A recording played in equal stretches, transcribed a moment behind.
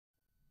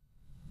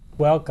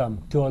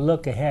Welcome to A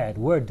Look Ahead.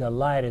 We're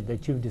delighted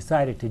that you've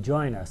decided to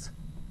join us.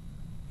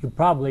 You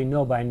probably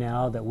know by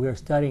now that we're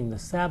studying the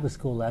Sabbath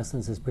School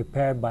lessons as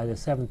prepared by the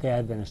Seventh-day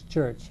Adventist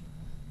Church.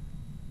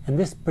 And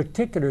this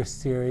particular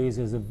series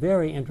is a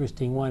very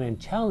interesting one and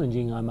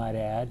challenging, I might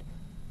add,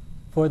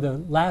 for the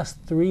last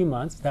 3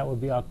 months, that would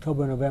be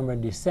October, November,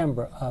 and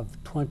December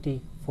of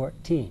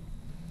 2014.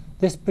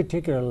 This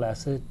particular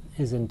lesson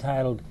is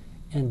entitled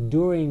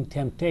Enduring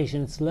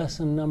Temptation. It's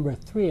lesson number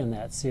 3 in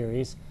that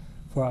series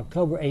for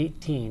October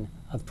 18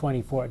 of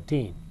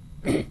 2014.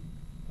 I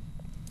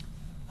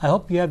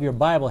hope you have your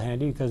Bible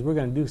handy, because we're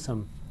going to do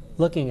some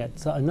looking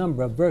at a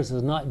number of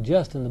verses, not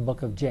just in the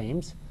book of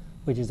James,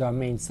 which is our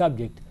main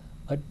subject,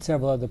 but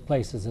several other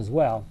places as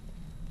well.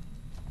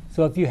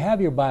 So if you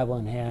have your Bible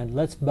in hand,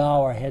 let's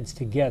bow our heads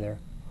together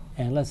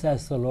and let's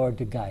ask the Lord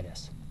to guide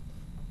us.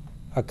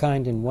 Our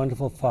kind and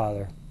wonderful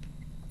Father,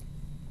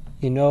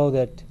 you know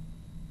that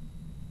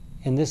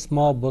in this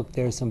small book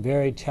there are some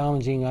very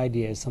challenging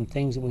ideas, some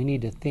things that we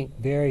need to think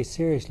very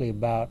seriously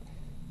about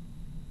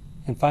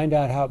and find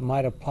out how it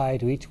might apply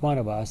to each one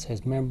of us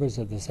as members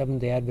of the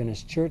Seventh-day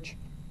Adventist Church,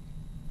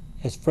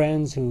 as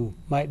friends who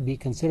might be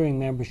considering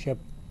membership,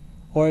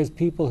 or as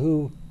people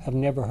who have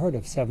never heard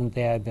of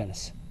Seventh-day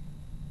Adventists.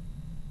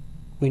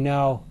 We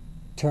now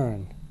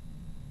turn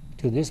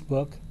to this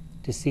book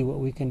to see what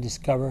we can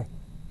discover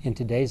in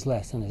today's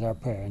lesson, is our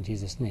prayer in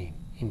Jesus' name.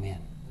 Amen.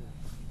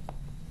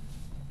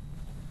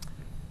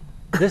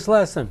 This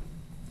lesson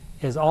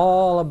is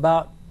all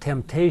about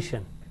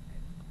temptation.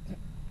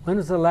 When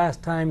was the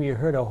last time you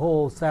heard a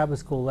whole Sabbath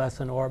School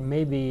lesson, or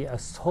maybe a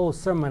whole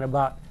sermon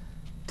about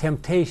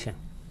temptation?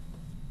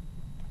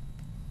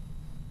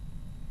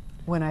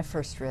 When I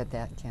first read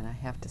that, Ken, I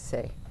have to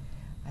say,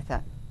 I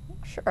thought,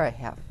 sure I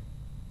have.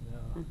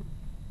 No,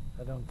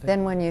 I don't think.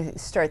 Then when you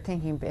start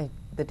thinking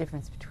the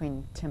difference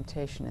between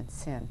temptation and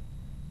sin,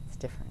 it's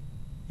different.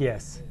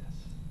 Yes.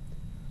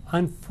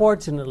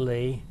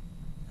 Unfortunately,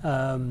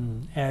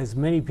 as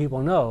many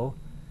people know,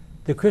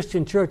 the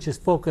Christian church is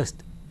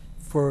focused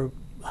for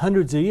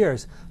hundreds of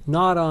years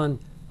not on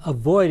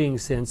avoiding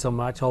sin so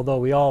much, although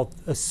we all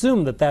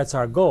assume that that's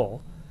our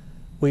goal.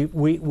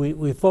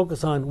 We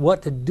focus on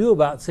what to do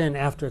about sin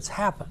after it's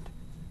happened.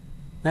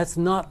 That's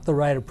not the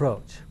right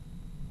approach.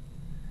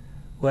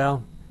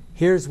 Well,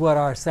 here's what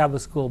our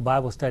Sabbath School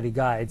Bible Study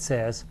Guide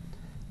says.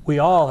 We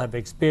all have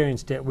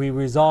experienced it. We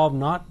resolve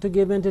not to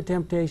give in to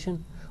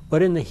temptation,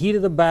 but in the heat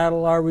of the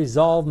battle our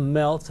resolve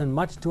melts, and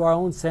much to our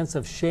own sense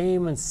of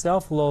shame and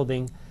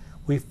self-loathing,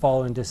 we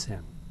fall into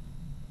sin.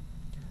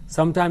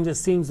 Sometimes it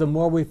seems the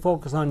more we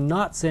focus on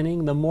not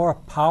sinning, the more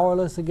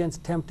powerless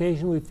against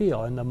temptation we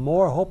feel, and the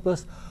more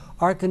hopeless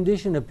our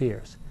condition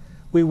appears.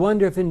 We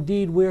wonder if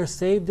indeed we are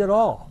saved at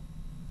all.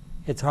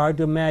 It's hard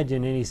to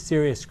imagine any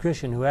serious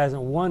Christian who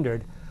hasn't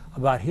wondered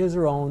about his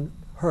or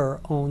her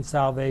own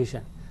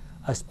salvation,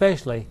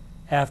 especially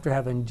after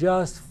having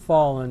just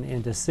fallen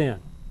into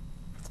sin.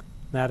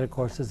 That, of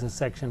course, is a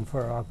section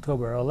for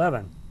October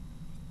 11.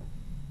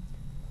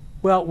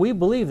 Well, we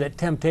believe that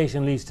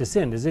temptation leads to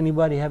sin. Does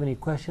anybody have any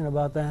question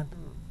about that?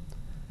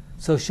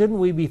 So shouldn't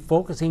we be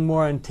focusing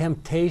more on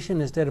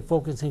temptation instead of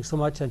focusing so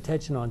much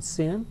attention on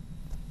sin?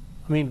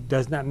 I mean,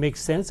 doesn't that make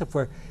sense? If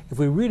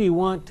we really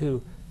want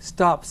to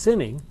stop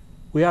sinning,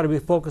 we ought to be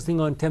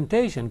focusing on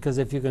temptation, because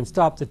if you can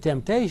stop the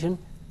temptation,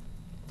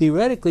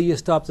 theoretically you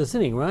stop the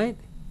sinning, right?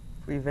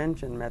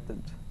 Prevention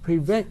methods.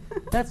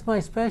 That's my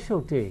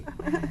specialty.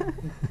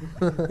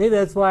 Hey,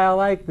 that's why I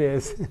like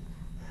this.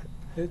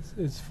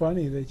 It's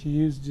funny that you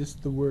use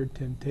just the word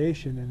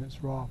temptation in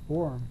its raw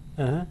form.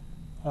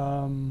 Uh-huh.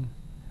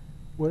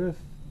 What if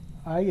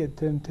I get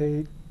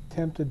tempted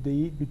to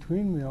eat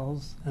between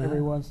meals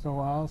every once in a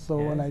while? So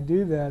when I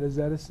do that, is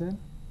that a sin?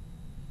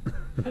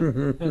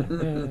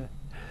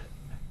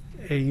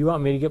 Hey, you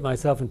want me to get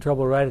myself in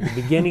trouble right at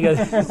the beginning of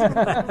this?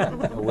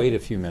 Wait a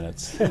few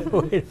minutes.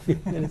 Wait a few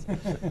minutes.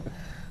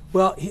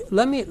 Well,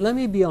 let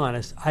me be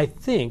honest. I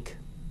think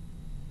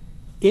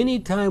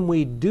anytime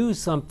we do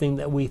something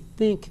that we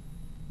think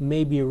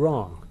may be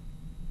wrong,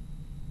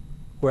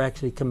 we're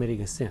actually committing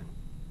a sin.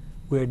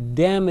 We're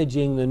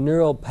damaging the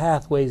neural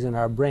pathways in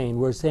our brain.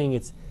 We're saying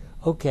it's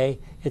okay,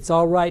 it's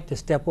all right to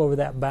step over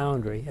that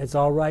boundary. It's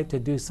all right to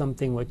do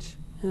something which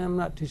I'm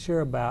not too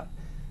sure about,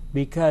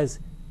 because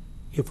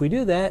if we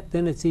do that,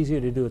 then it's easier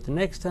to do it the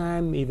next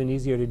time, even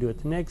easier to do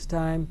it the next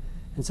time,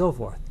 and so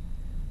forth.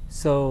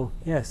 So,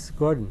 yes,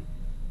 Gordon.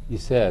 You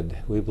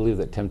said we believe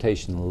that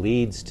temptation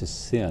leads to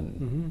sin.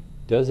 Mm-hmm.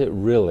 Does it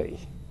really?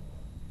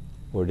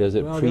 Or does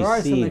it precede sin? There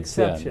are some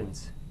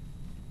exceptions.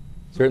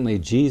 Certainly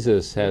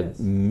Jesus had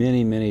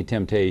many, many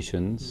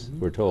temptations,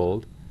 we're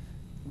told.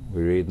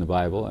 We read in the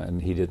Bible,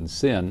 and he didn't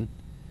sin.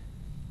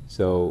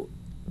 So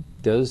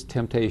does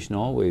temptation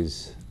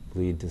always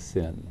lead to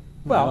sin?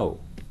 Well,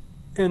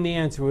 no. And the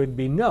answer would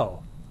be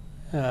no.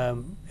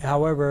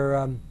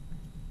 However,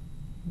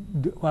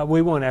 well,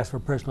 we won't ask for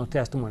personal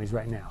testimonies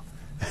right now.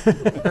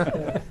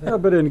 No,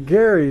 but in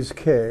Gary's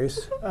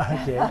case,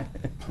 Okay.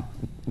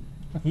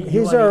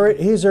 he's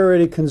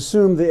already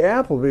consumed the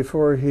apple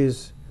before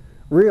he's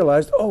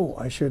realized, oh,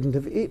 I shouldn't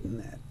have eaten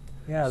that.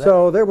 Yeah.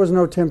 So there was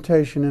no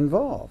temptation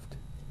involved.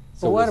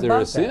 So Well, what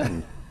was there a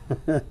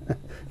about that? sin?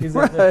 Is it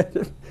Right.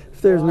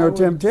 If there's Well, I no wouldn't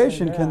say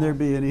temptation, can that. there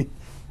be any?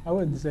 I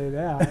wouldn't say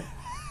that.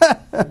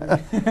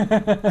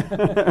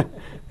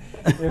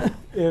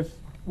 If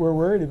we're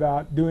worried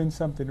about doing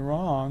something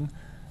wrong,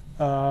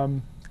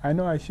 I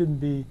know I shouldn't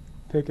be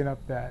picking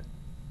up that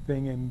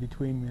thing in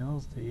between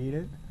meals to eat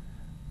it.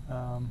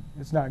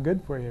 It's not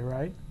good for you,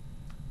 right?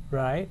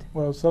 Right.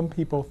 Well, some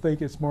people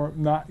think it's more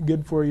not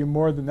good for you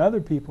more than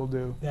other people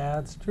do.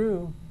 That's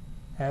true.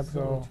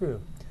 Absolutely So-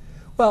 true.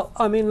 Well,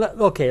 I mean,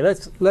 okay.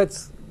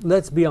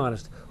 Let's be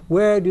honest.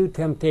 Where do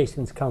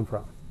temptations come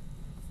from?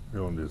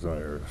 Your own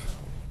desires.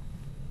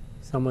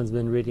 Someone's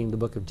been reading the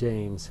book of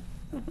James.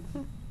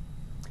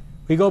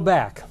 We go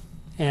back,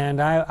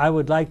 and I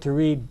would like to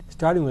read,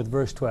 starting with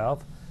verse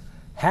 12.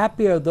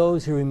 Happy are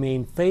those who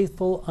remain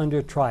faithful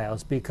under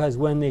trials, because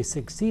when they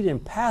succeed in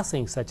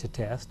passing such a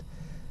test,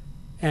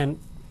 and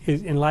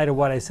in light of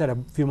what I said a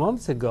few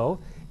moments ago,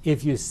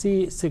 if you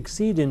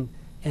succeed in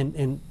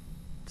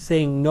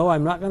saying, no,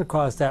 I'm not going to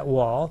cross that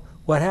wall,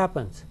 what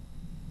happens?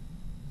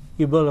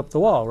 You build up the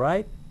wall,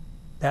 right?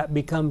 That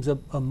becomes a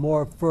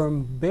more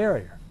firm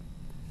barrier.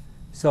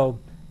 So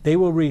they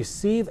will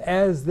receive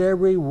as their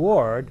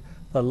reward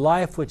the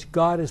life which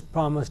God has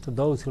promised to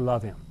those who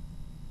love Him.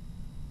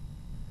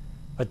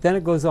 But then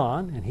it goes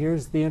on, and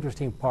here's the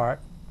interesting part.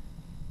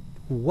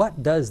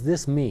 What does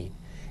this mean?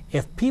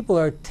 If people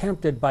are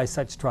tempted by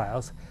such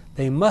trials,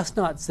 they must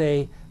not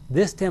say,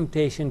 this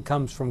temptation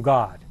comes from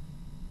God.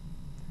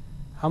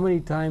 How many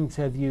times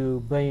have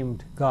you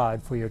blamed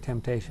God for your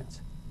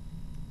temptations?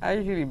 I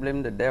usually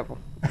blame the devil.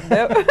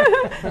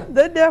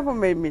 The devil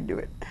made me do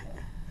it.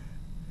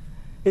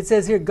 It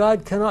says here,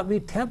 God cannot be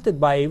tempted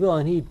by evil,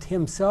 and He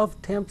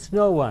Himself tempts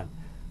no one.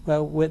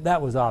 Well,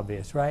 that was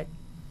obvious, right?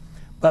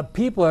 But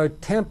people are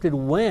tempted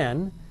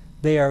when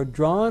they are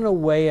drawn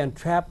away and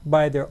trapped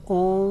by their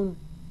own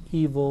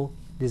evil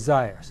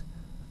desires.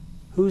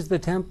 Who's the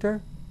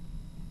tempter?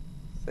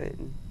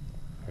 Satan.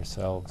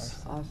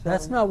 Ourselves.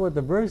 That's not what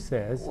the verse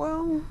says.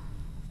 Well,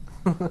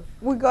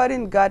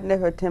 God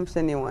never tempts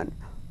anyone.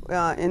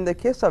 In the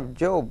case of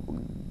Job,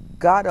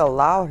 God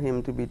allowed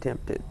him to be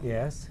tempted.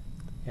 Yes.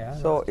 Yeah.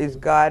 So that's is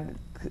true.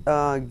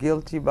 God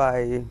guilty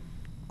by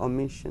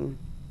omission?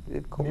 Is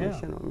it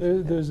commission?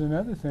 Omission? There's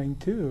another thing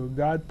too.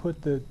 God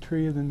put the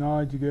tree of the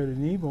knowledge of good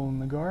and evil in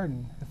the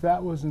garden. If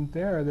that wasn't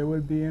there, there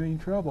wouldn't be any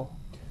trouble.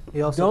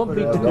 He also Don't put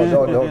be it- too-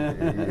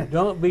 Don't.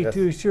 Don't be That's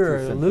too sure.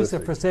 too simplistic.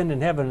 Lucifer sinned in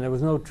heaven, and there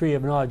was no tree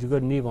of knowledge of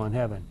good and evil in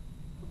heaven.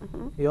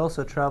 He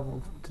also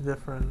traveled to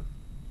different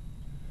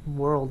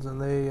worlds, and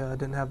they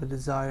didn't have a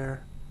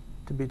desire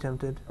to be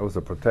tempted. That was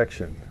a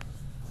protection.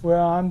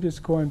 Well, I'm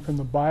just going from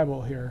the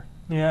Bible here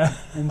Yeah.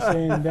 and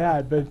saying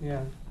that, but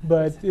Yeah.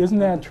 but isn't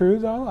that true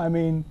though? I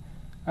mean,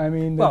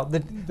 Well, the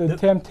the-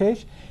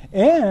 temptation,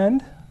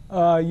 and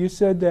you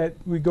said that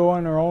we go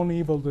on our own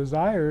evil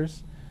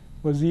desires.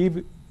 Was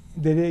Eve?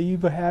 Did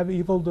Eve have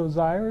evil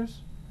desires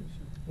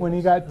when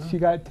she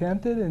got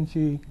tempted and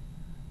she?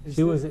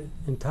 She was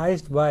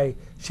enticed by,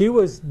 she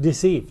was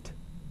deceived.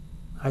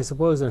 I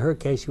suppose in her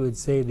case you would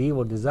say the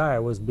evil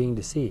desire was being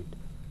deceived.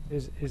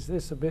 Is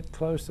this a bit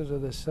closer to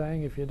the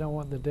saying, if you don't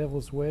want the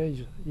devil's wares,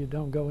 you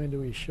don't go into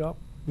his shop?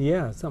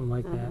 Yeah, something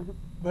like that.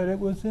 But it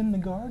was in the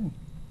garden.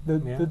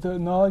 Yeah. The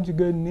knowledge of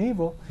good and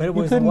evil. But it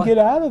You was couldn't one- get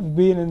out of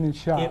being in the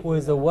shop. It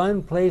was the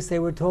one place they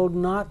were told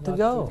not to Not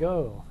go. to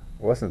go.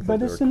 Wasn't that But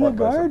they it's were in the caught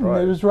by garden. It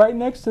surprise. was right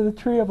next to the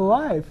tree of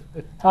life.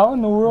 How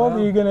in the world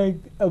Well- are you going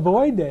to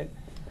avoid it?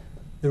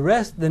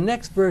 The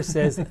next verse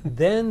says,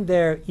 then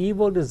their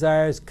evil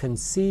desires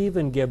conceive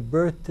and give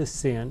birth to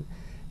sin,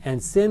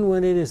 and sin,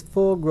 when it is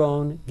full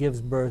grown,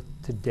 gives birth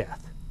to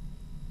death.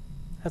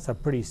 That's a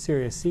pretty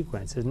serious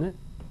sequence, isn't it?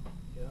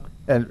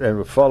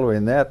 And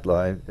following that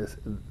line,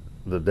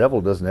 the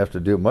devil doesn't have to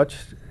do much.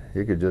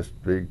 He could just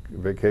be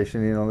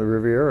vacationing on the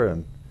Riviera,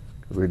 and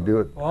we'd do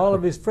it. All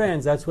of his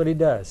friends, that's what he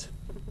does.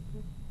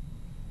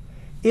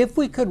 If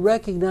we could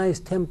recognize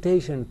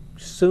temptation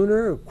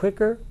sooner or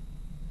quicker,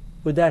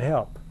 would that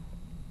help?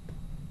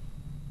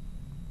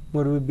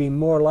 Would we be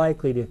more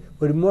likely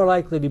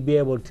to be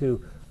able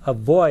to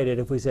avoid it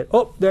if we said,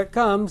 "Oh, there it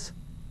comes"?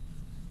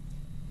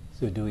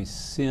 So do we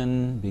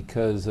sin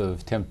because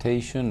of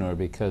temptation or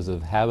because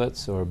of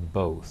habits or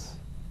both?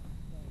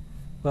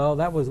 Well,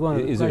 that was one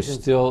of the Is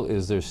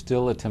there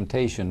still a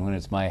temptation when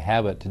it's my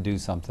habit to do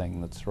something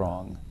that's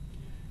wrong?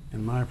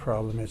 And my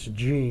problem is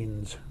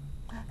genes.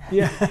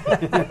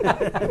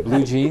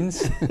 Blue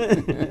jeans?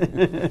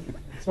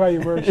 That's why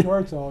you wear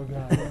shorts all the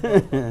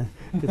time.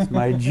 It's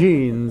my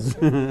genes.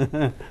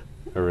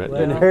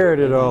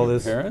 Inherited all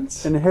this.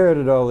 Parents?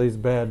 Inherited all these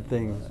bad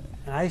things.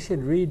 I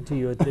should read to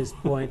you at this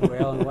point where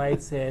Ellen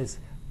White says,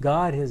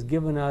 God has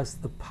given us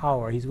the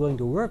power. He's willing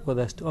to work with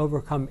us to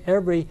overcome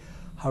every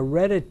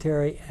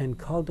hereditary and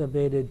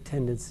cultivated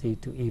tendency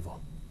to evil.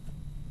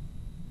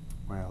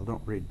 Well,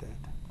 don't read that.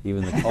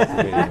 Even the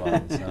cultivated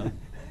ones, huh?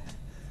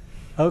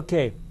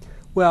 Okay,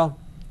 well,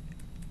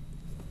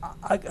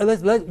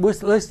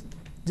 let's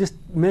just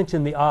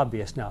mention the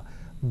obvious now.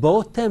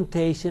 Both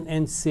temptation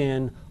and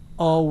sin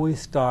always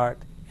start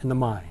in the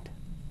mind.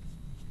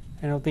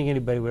 I don't think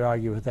anybody would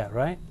argue with that,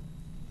 right?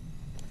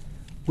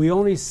 We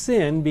only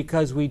sin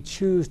because we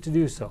choose to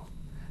do so.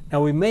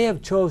 Now, we may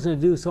have chosen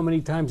to do so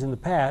many times in the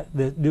past,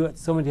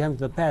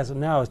 and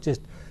now it's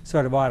just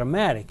sort of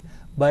automatic.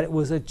 But it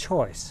was a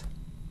choice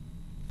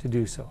to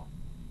do so.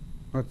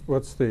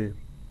 What's the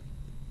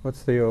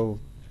old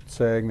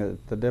saying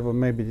that the devil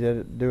maybe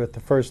did do it the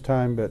first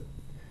time, but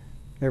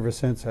ever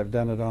since I've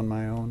done it on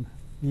my own?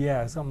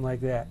 Yeah, something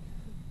like that.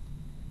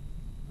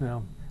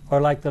 Well,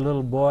 or like the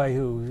little boy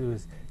who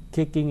was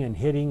kicking and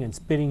hitting and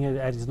spitting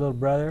at his little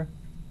brother,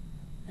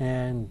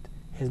 and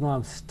his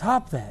mom,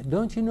 stop that!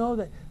 Don't you know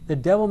that the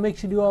devil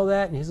makes you do all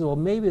that? And he said, well,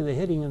 maybe the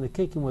hitting and the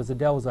kicking was the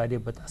devil's idea,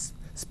 but the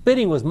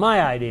spitting was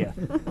my idea.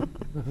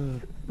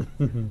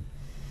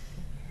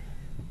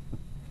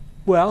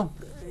 Well,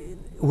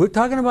 we're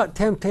talking about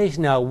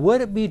temptation now.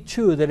 Would it be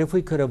true that if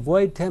we could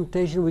avoid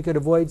temptation, we could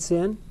avoid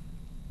sin?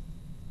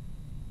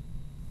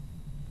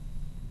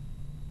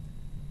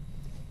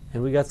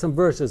 And we got some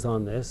verses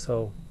on this,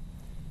 so.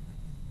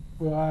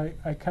 Well,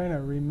 I kind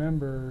of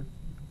remember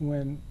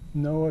when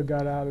Noah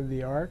got out of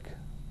the ark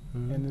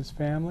and his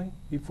family,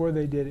 before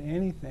they did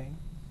anything.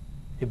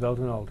 He built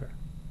an altar.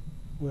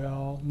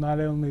 Well, not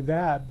only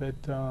that, but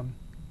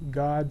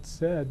God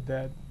said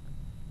that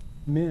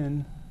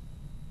men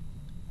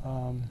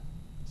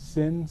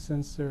sin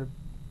since they're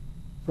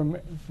from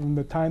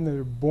the time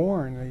they're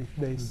born.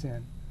 They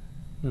sin,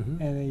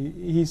 and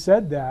he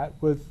said that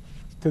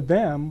to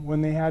them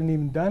when they hadn't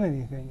even done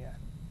anything yet.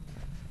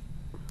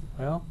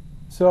 Well,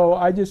 so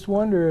I just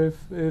wonder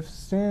if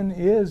sin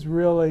is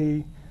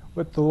really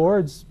what the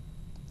Lord's,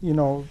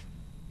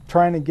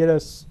 trying to get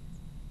us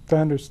to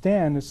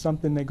understand, is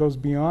something that goes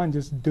beyond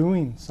just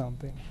doing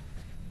something.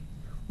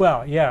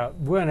 well, yeah,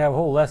 we're going to have a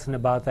whole lesson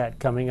about that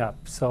coming up.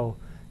 So,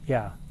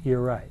 yeah, you're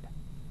right.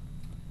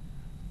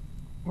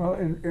 Well,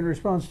 in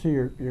response to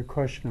your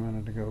question a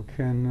minute ago,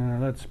 Ken,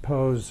 let's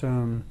suppose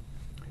you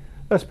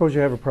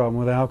have a problem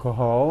with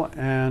alcohol,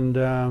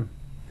 and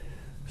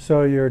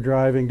so you're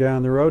driving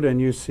down the road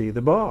and you see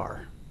the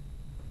bar.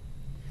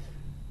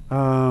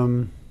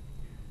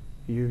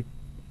 You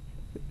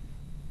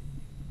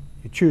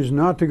choose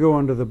not to go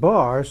into the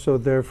bar, so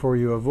therefore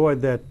you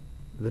avoid the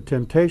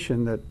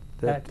temptation that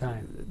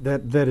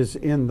is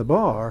in the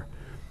bar,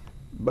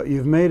 but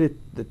you've made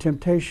it the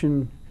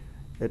temptation,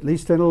 at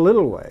least in a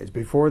little ways.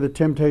 Before the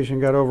temptation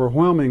got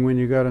overwhelming when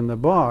you got in the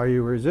bar,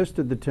 you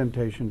resisted the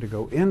temptation to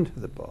go into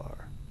the bar.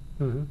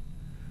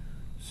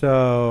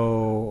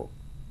 So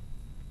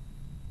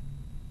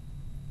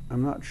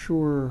I'm not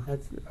sure.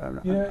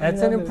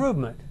 That's an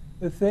improvement.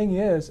 The thing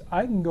is,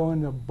 I can go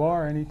into a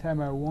bar anytime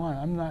I want.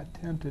 I'm not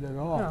tempted at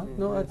all.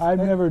 I've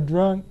never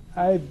drunk.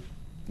 I've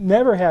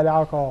never had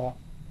alcohol.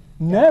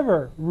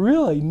 Never,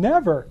 really,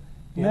 never.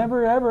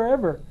 Never, ever,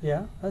 ever.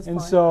 Yeah, that's and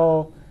fine.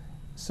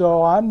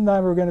 So I'm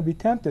never going to be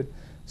tempted.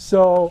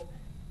 So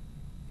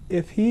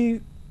if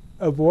he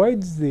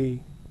avoids the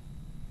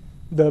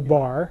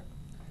bar,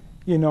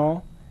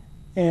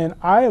 and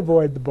I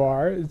avoid the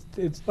bar,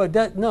 it's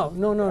But no.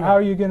 how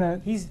are you going to?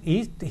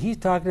 He's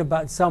talking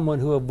about someone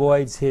who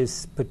avoids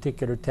his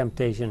particular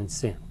temptation and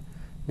sin.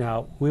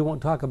 Now, we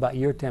won't talk about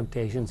your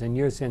temptations and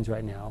your sins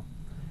right now.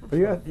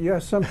 But you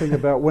asked something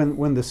about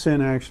when the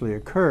sin actually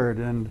occurred,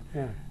 and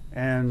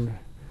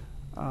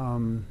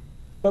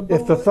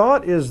if the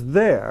thought is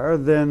there,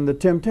 then the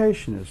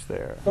temptation is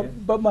there.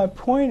 But my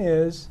point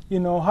is,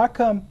 how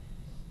come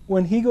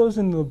when he goes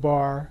into the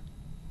bar,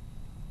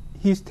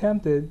 he's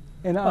tempted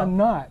and I'm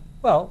not?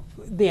 Well,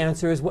 the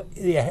answer is what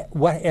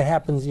it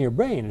happens in your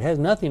brain. It has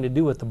nothing to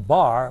do with the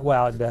bar.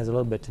 Well, it has a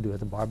little bit to do with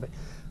the bar, but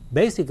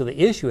basically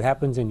the issue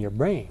happens in your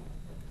brain.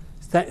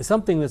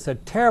 Something that's a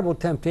terrible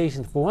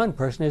temptation for one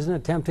person isn't a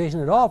temptation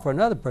at all for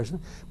another person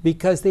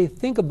because they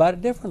think about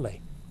it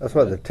differently. That's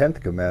why the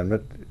 10th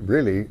commandment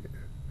really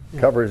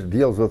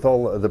deals with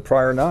all the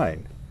prior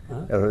 9.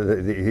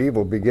 The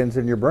evil begins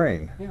in your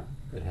brain. Yeah.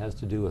 It has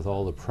to do with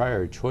all the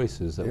prior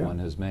choices that one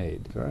has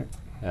made. That's right.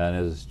 And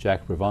as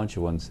Jack Pravancha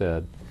once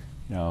said,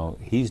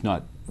 he's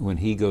not, when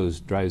he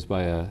drives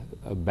by a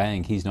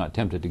bank, he's not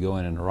tempted to go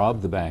in and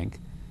rob the bank,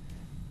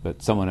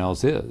 but someone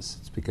else is.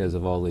 It's because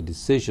of all the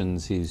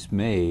decisions he's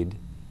made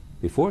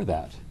before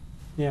that.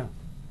 Yeah.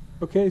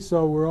 Okay,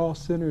 so we're all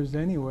sinners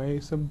anyway.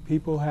 Some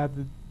people have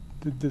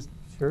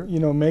Sure.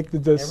 make the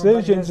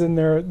decisions, and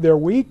they're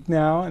weak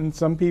now, and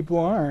some people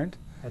aren't.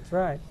 That's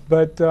right.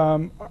 But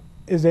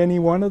is any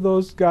one of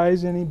those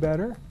guys any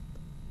better?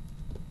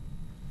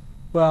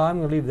 Well, I'm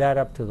going to leave that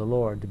up to the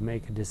Lord to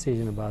make a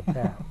decision about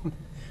that.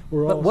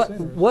 We're But all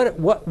sinners.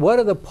 what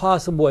are the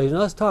possible ways? Now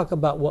let's talk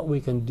about what we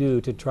can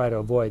do to try to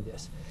avoid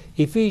this.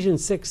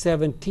 Ephesians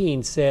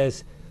 6:17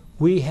 says,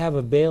 we have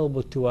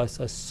available to us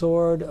a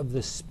sword of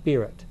the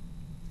Spirit.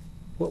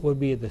 What would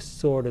be the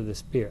sword of the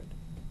Spirit?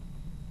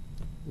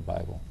 The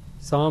Bible.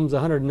 Psalms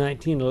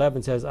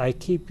 119:11 says, I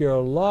keep your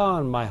law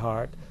in my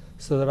heart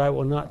so that I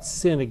will not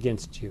sin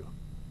against you.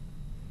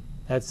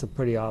 That's a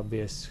pretty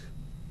obvious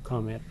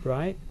comment,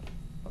 right?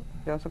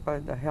 They also call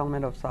it the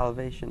helmet of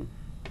salvation.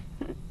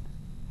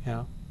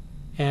 Yeah.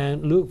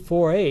 And Luke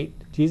 4:8,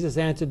 Jesus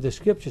answered, the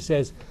scripture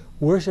says,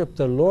 worship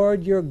the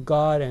Lord your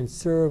God and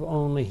serve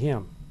only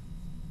him.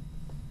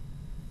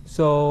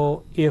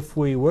 So if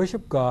we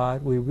worship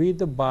God, we read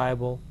the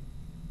Bible,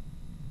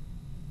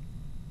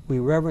 we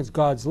reverence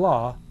God's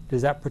law,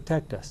 does that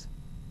protect us?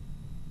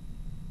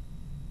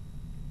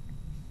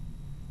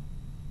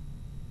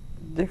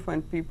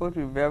 Different people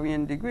to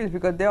varying degrees,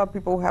 because there are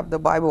people who have the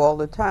Bible all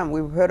the time.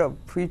 We've heard of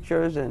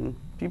preachers and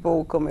people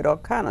who commit all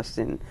kind of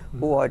sin,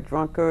 who are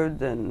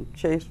drunkards and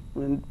chase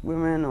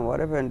women or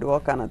whatever and do all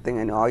kind of things,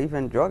 and or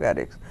even drug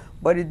addicts.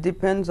 But it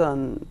depends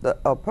on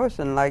a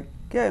person. Like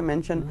Gary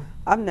mentioned,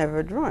 I've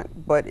never drunk,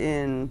 but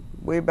in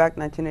way back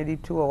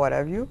 1982 or what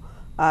have you,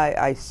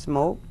 I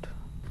smoked.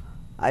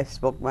 I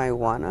smoked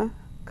marijuana.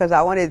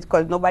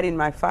 Because nobody in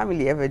my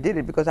family ever did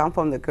it, because I'm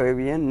from the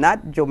Caribbean,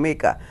 not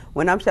Jamaica.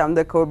 When I'm saying I'm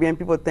the Caribbean,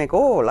 people think,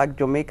 oh, like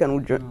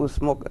Jamaican who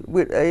smoke.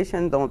 With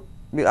Asians, I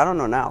don't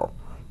know now.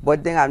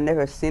 But then I've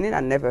never seen it, I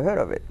never heard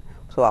of it.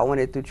 So I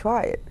wanted to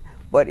try it.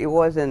 But it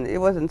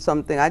wasn't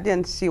something, I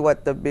didn't see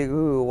what the big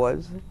hoo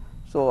was.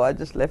 So I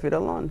just left it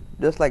alone.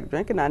 Just like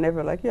drinking, I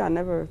never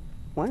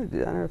wanted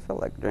it. I never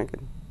felt like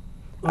drinking.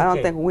 Okay. I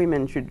don't think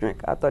women should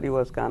drink. I thought it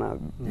was kind of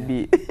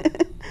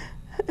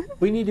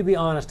We need to be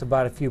honest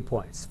about a few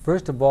points.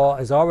 First of all,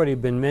 as already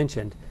been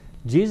mentioned,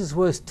 Jesus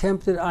was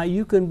tempted.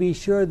 You can be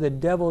sure the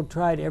devil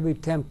tried every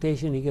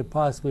temptation he could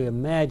possibly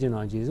imagine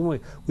on Jesus. And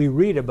we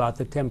read about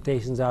the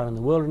temptations out in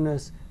the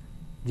wilderness.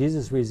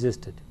 Jesus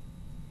resisted.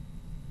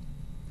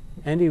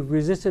 And he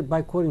resisted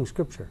by quoting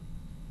Scripture.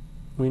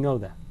 We know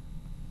that.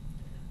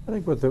 I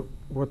think what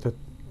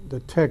the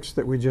text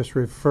that we just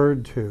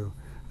referred to,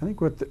 I think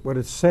what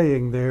it's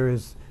saying there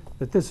is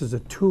that this is a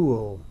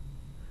tool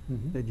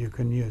that you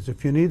can use.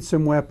 If you need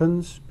some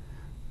weapons,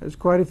 there's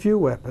quite a few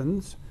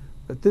weapons,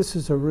 but this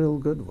is a real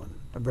good one,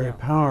 a very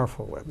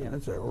powerful weapon.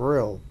 It's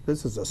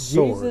this is a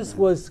sword. Jesus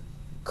was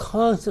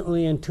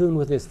constantly in tune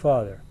with his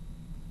Father.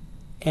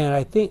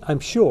 And I'm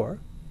sure,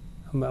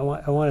 I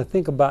want to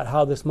think about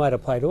how this might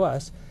apply to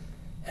us.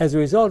 As a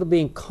result of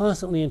being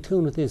constantly in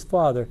tune with his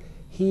Father,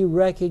 he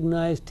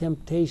recognized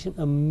temptation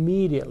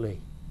immediately.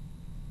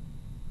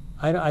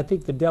 I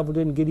think the devil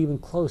didn't get even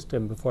close to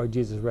him before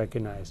Jesus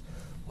recognized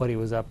what he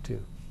was up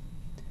to.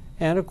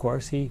 And of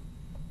course, he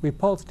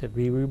repulsed it,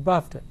 he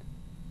rebuffed it.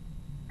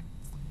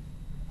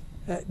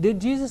 Did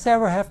Jesus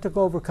ever have to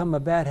overcome a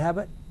bad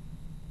habit?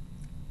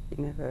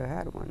 He never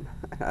had one,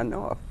 I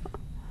know of.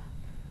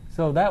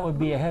 So that would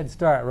be a head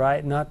start,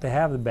 right? Not to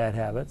have the bad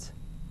habits.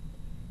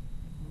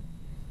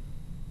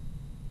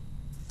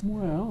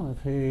 Well,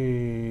 if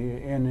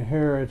he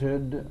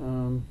inherited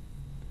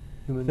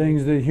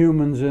things that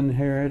humans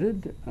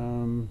inherited,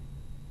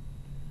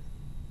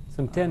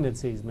 some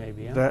tendencies,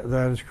 maybe. Huh?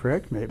 That is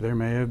correct. Maybe there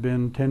may have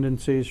been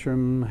tendencies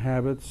from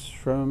habits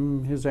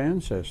from his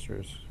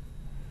ancestors.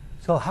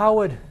 So how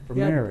would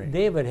Mary.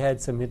 David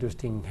had some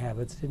interesting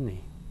habits, didn't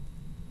he?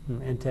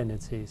 And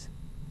tendencies.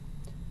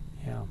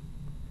 Yeah.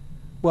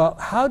 Well,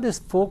 how does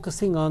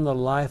focusing on the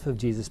life of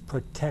Jesus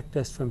protect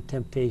us from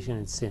temptation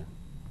and sin?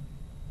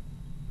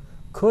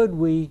 Could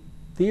we,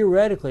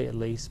 theoretically at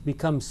least,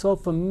 become so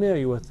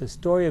familiar with the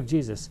story of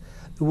Jesus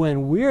that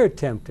when we're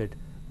tempted,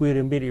 we'd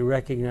immediately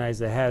recognize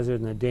the hazard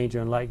and the danger,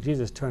 and like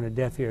Jesus, turn a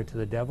deaf ear to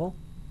the devil?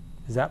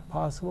 Is that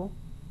possible?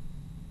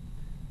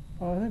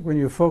 Well, I think when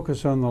you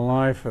focus on the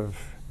life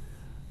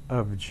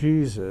of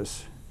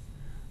Jesus,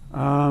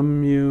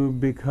 you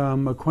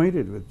become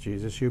acquainted with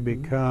Jesus. You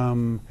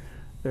become,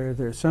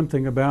 there's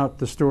something about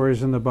the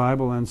stories in the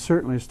Bible, and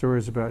certainly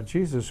stories about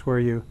Jesus, where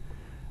you,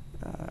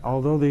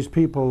 although these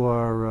people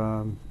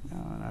are,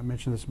 I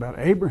mentioned this about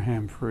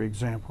Abraham, for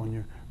example, when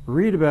you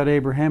read about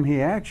Abraham,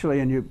 he actually,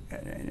 and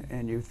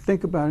you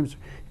think about him,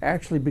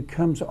 actually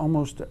becomes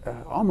almost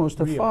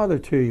a father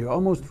to you,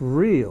 almost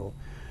real.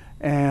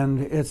 And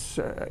it's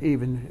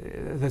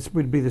this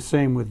would be the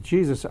same with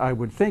Jesus, I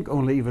would think,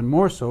 only even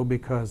more so,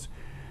 because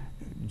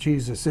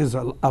Jesus is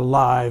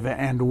alive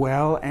and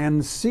well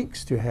and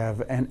seeks to have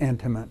an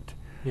intimate.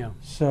 Yeah.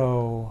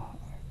 So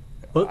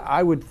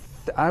I would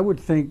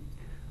think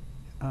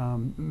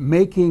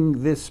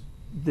making this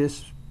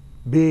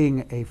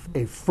being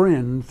a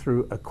friend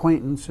through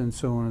acquaintance and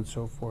so on and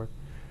so forth,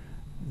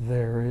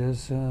 there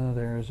is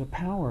a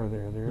power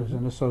there. There's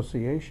an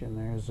association.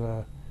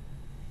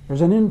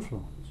 There's an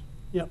influence.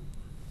 Yep.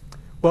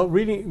 Well,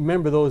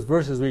 remember those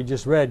verses we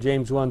just read,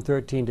 James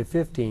 1:13 to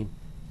 15.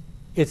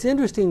 It's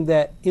interesting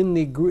that in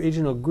the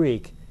original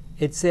Greek,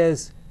 it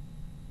says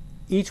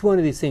each one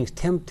of these things,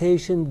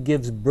 temptation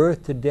gives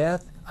birth to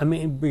death.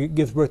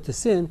 Gives birth to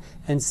sin,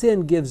 and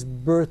sin gives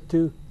birth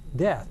to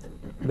death,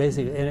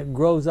 basically, and it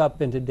grows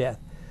up into death.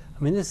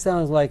 This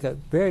sounds like a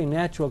very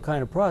natural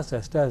kind of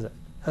process, doesn't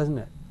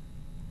it?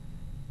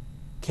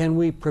 Can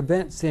we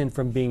prevent sin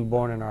from being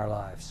born in our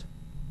lives?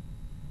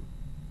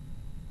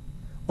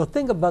 Well,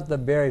 think about the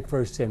very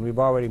first sin. We've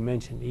already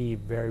mentioned Eve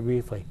very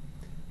briefly.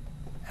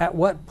 At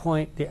what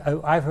point,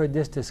 I've heard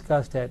this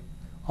discussed at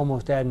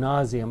almost ad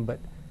nauseum, but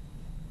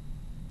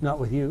not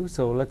with you,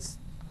 so let's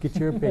get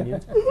your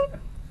opinion.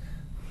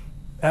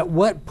 At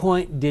what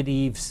point did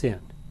Eve sin?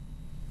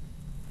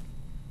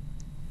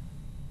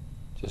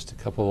 Just a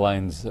couple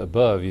lines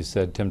above, you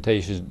said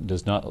temptation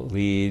does not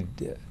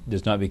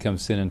become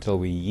sin until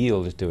we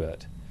yield to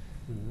it.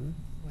 Mm-hmm.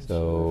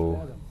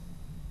 So,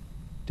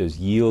 does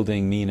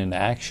yielding mean an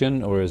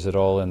action, or is it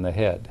all in the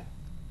head?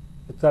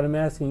 That's what I'm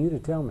asking you to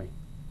tell me.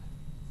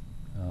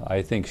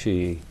 I think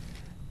she,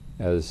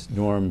 as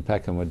Norm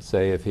Peckham would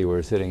say if he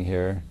were sitting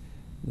here,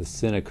 the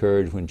sin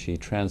occurred when she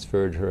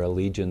transferred her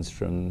allegiance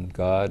from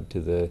God to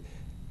the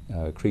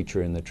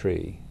creature in the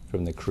tree,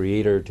 from the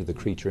creator to the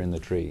creature in the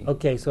tree.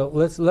 Okay, so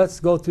let's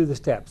go through the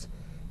steps.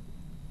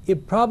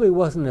 It probably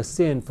wasn't a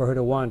sin for her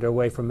to wander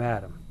away from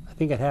Adam. I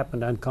think it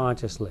happened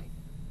unconsciously.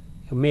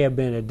 It may have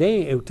been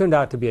it turned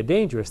out to be a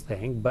dangerous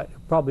thing, but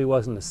it probably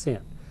wasn't a sin.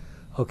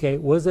 Okay,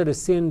 was it a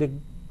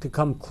sin to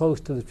come close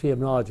to the tree of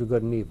knowledge of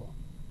good and evil?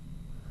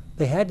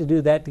 They had to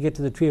do that to get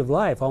to the tree of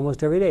life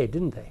almost every day,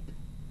 didn't they?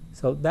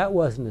 So that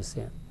wasn't a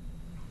sin.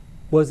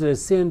 Was it a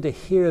sin to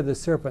hear the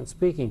serpent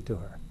speaking to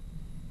her?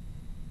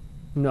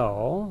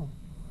 No.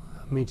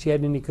 I mean, she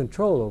had any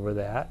control over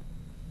that.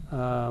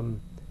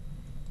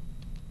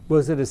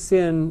 Was it a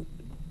sin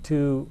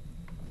to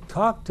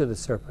talk to the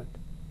serpent?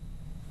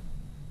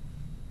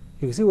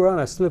 You can see we're on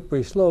a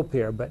slippery slope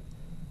here, but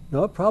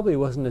no, it probably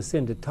wasn't a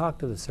sin to talk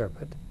to the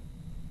serpent.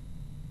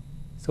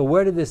 So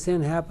where did the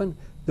sin happen?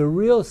 The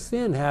real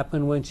sin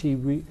happened when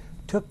she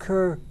took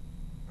her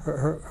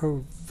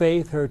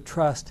faith, her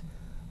trust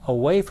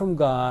away from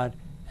God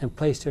and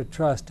placed her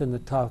trust in the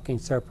talking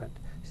serpent.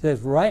 She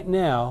says, right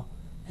now,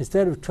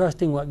 instead of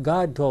trusting what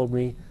God told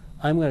me,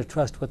 I'm going to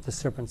trust what the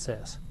serpent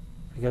says.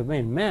 Because,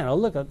 man, oh,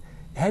 look,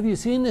 have you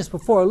seen this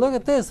before? Look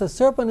at this, the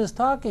serpent is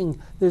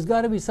talking. There's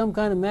got to be some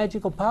kind of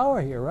magical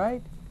power here,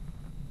 right?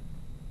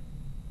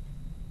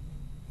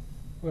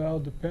 Well,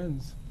 it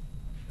depends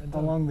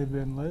how long they've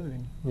been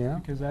living. Yeah.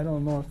 Because I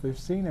don't know if they've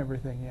seen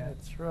everything yet.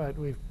 That's right.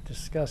 We've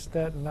discussed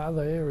that in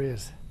other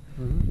areas.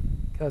 Mm-hmm.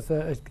 Because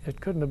it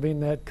couldn't have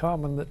been that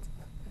common that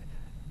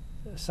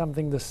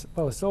something this,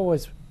 well, it's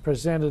always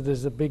presented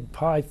as a big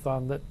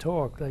python that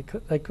talked.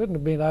 They couldn't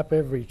have been up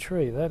every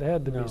tree. That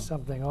had to No. be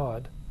something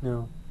odd.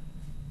 No.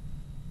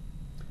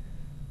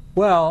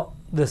 Well,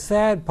 the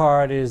sad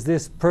part is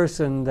this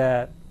person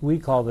that we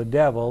call the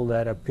devil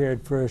that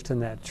appeared first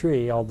in that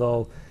tree,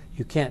 although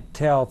you can't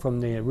tell from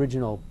the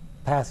original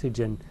passage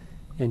in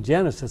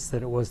Genesis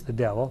that it was the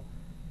devil.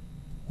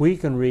 We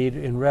can read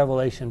in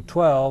Revelation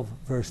 12,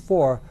 verse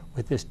 4,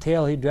 with his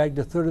tail he dragged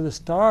a third of the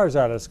stars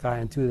out of the sky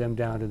and threw them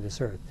down to this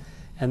earth.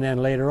 And then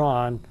later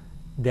on,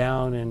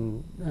 down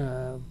in,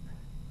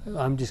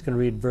 I'm just going to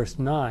read verse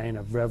 9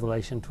 of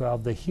Revelation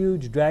 12, the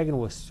huge dragon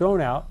was thrown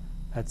out,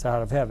 that's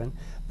out of heaven,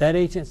 that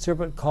ancient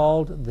serpent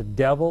called the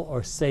devil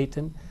or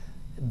Satan,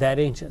 that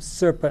ancient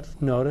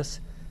serpent, notice,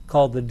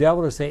 called the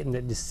devil or Satan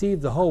that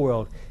deceived the whole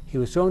world. He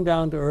was thrown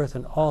down to earth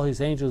and all his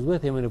angels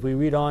with him. And if we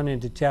read on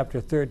into chapter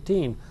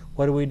 13,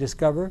 what do we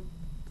discover?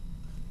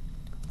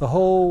 The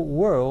whole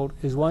world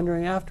is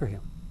wandering after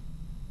him.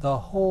 The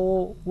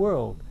whole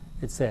world,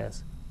 it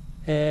says,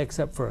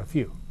 except for a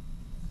few.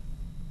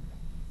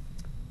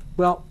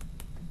 Well,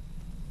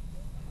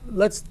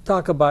 let's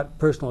talk about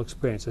personal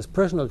experiences.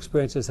 Personal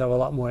experiences have a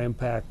lot more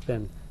impact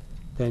than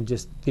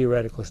just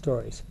theoretical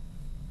stories.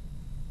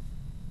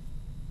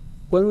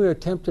 When we are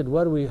tempted,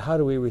 how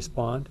do we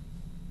respond?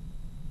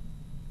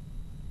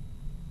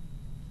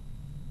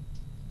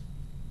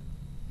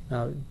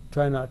 Now,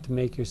 try not to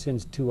make your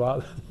sins too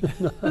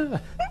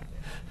obvious.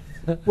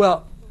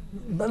 Well,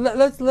 but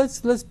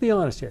let's be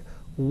honest here.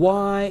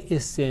 Why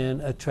is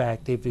sin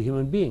attractive to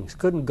human beings?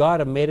 Couldn't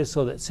God have made it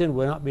so that sin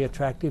would not be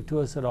attractive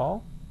to us at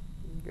all?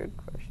 Good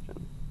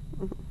question.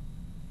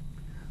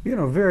 You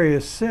know,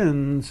 various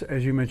sins,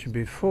 as you mentioned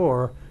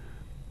before,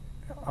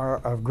 are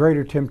of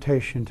greater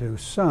temptation to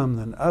some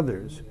than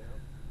others.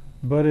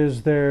 But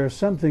is there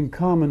something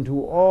common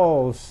to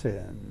all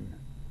sin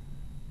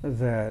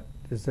that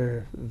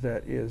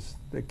is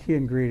the key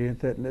ingredient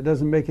that it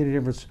doesn't make any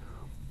difference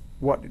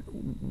what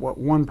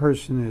one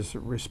person is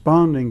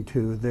responding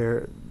to?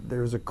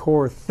 There's a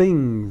core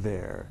thing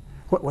there.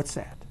 What's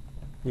that?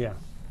 Yeah.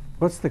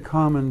 What's the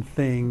common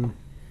thing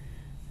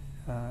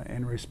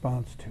in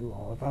response to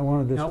all? If I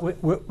wanted this now,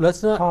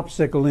 let's not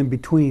popsicle in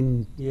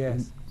between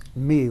yes.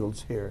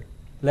 meals here.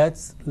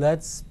 Let's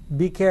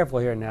be careful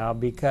here now,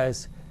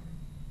 because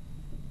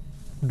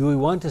do we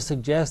want to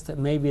suggest that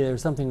maybe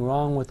there's something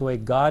wrong with the way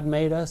God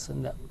made us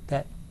and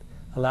that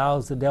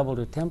allows the devil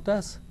to tempt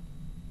us?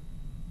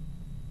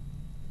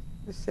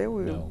 You say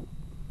we No.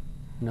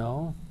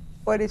 No.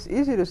 But it's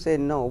easy to say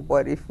no,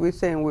 but if we're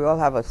saying we all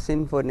have a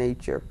sinful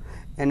nature,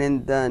 and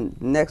in the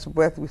next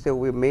breath we say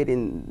we're made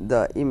in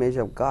the image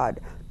of God,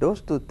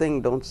 those two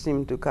things don't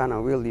seem to kind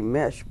of really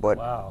mesh, but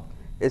Wow.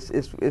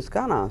 it's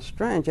kind of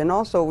strange. And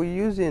also we're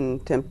using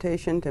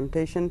temptation,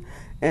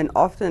 and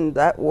often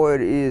that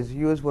word is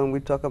used when we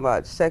talk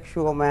about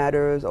sexual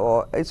matters,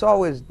 or it's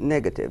always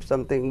negative,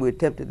 something we're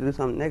tempted to do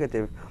something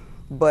negative.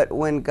 But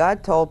when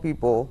God told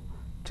people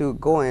to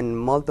go and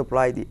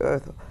multiply the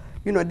earth,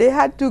 You know, they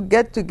had to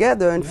get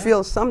together and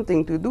feel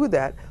something to do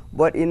that.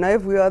 But in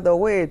every other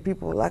way,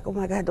 people are like, oh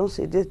my God, don't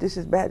say this, this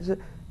is bad.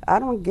 I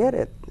don't get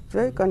it. It's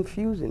very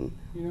confusing.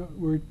 You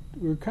know,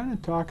 we're kind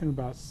of talking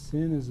about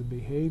sin as a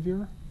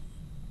behavior.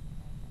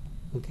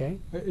 Okay.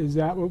 Is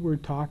that what we're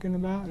talking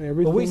about?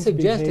 Everything's Well, we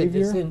suggested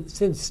behavior? that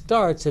sin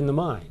starts in the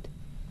mind.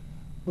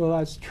 Well,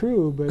 that's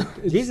true, but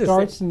it Jesus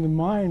starts said- in the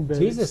mind. But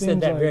Jesus it said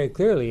seems that like, very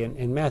clearly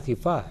in Matthew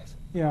 5.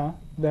 Yeah,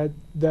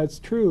 that's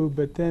true.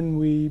 But then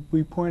we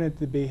point at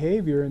the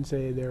behavior and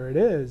say, there it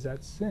is.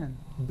 That's sin.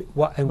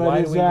 Why do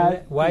we do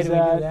that? Why do we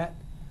do that?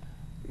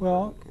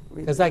 Well,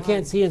 Because I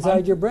can't see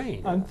inside your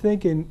brain. I'm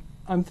thinking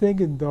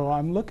though.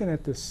 I'm looking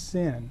at the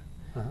sin.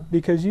 Uh-huh.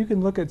 Because you can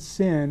look at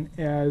sin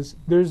as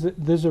there's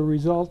a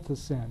result to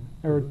sin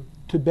or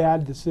to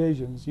bad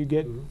decisions. You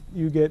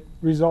get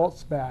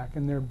results back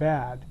and they're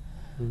bad.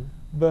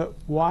 But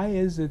why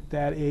is it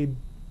that a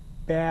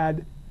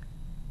bad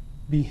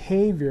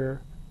behavior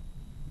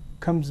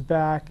comes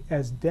back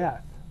as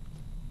death?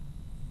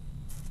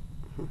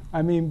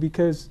 I mean,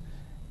 because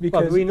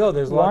we know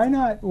there's why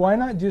lots. why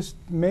not just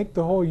make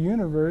the whole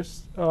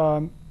universe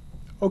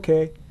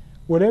okay,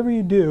 whatever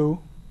you do,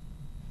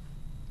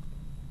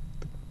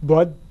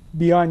 blood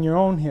be on your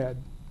own head,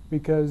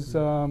 because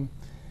when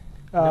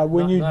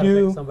you not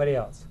do affect somebody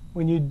else.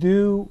 when you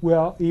do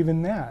well,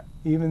 even that,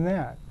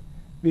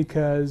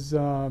 because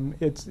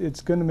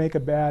it's going to make a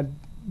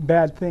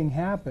bad thing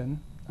happen.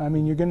 I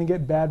mean, you're going to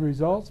get bad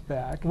results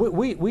back.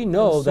 We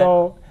know And that.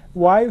 so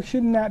why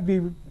shouldn't that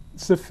be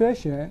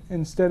sufficient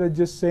instead of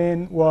just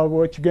saying, well,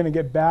 what you're going to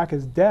get back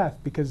is death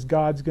because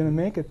God's going to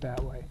make it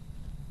that way?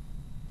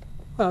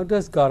 Well,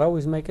 does God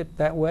always make it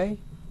that way?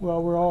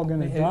 Well, we're all going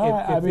to If- die.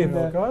 if- I mean,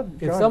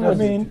 if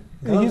someone-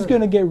 He's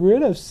going to get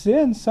rid of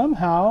sin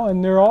somehow,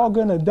 and they're all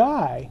going to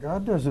die.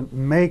 God doesn't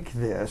make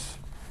this.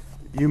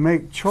 You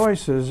make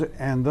choices,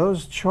 and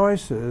those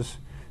choices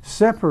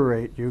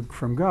separate you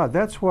from God.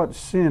 That's what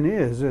sin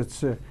is.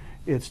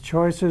 It's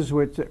choices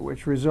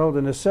which result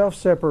in a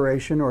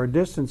self-separation or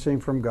distancing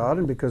from God,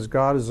 and because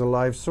God is a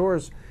life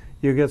source,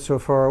 you get so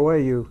far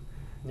away you're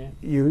going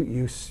to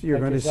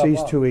yourself cease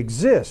up. to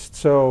exist.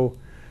 So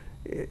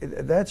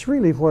that's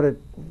really what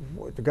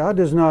God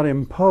does not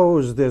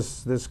impose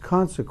this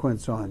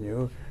consequence on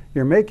you.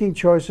 You're making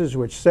choices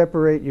which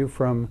separate you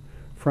from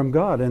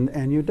God,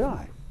 and you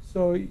die.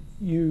 So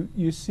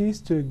you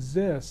cease to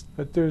exist,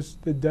 but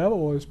the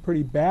devil is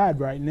pretty bad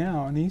right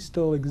now, and he's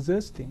still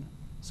existing.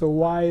 So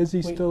why is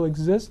he still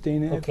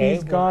existing if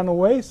he's gone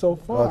away so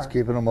far? Well, it's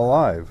keeping them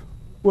alive.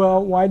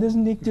 Well, why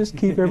doesn't he just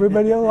keep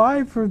everybody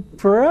alive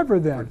forever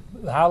then?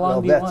 How long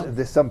Well, do you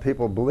want? some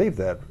people believe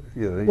that.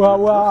 You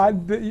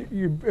know,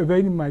 You're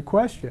evading my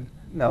question.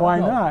 No. Why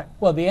No. not?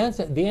 Well, the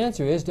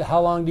answer is to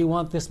how long do you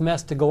want this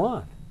mess to go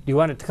on? Do you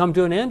want it to come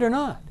to an end or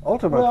not?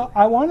 ultimately, Well,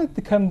 I want it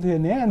to come to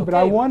an end, but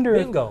I Okay, wonder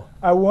bingo.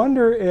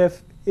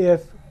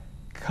 if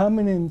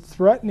coming and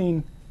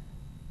threatening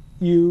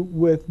you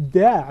with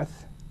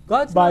death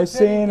God's by not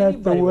saying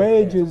threatening that the anybody with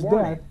wage death. is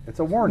warning. death. It's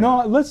a warning.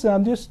 No, listen,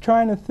 I'm just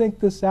trying to think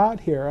this out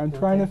here. I'm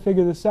trying to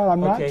figure this out. I'm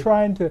not Okay.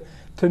 trying to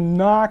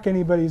knock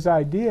anybody's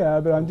idea,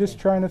 but I'm just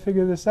trying to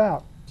figure this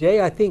out.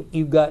 Jay, I think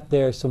you've got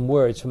there some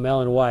words from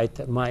Ellen White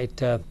that might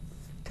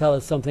tell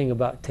us something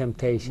about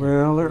temptation.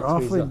 Well, they're Its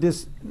awfully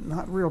result.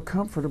 not real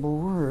comfortable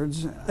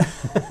words.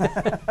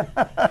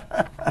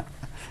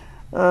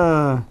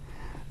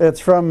 It's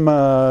from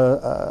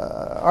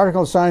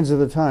article Signs of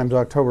the Times,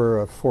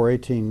 October 4,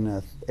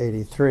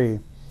 1883.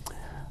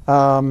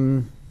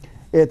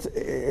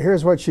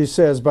 Here's what she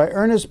says. By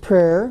earnest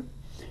prayer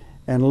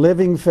and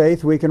living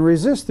faith, we can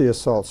resist the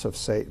assaults of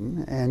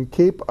Satan and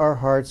keep our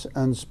hearts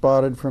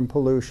unspotted from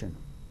pollution.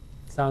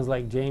 Sounds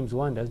like James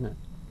 1, doesn't it?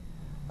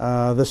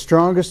 The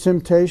strongest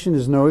temptation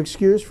is no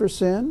excuse for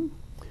sin.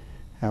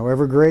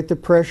 However great the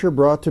pressure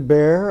brought to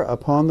bear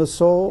upon the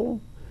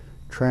soul,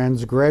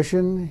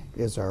 transgression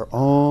is our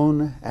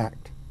own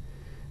act.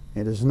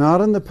 It is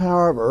not in the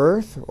power of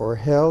earth or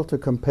hell to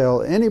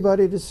compel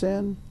anybody to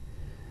sin.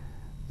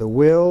 The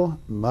will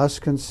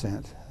must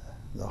consent.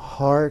 The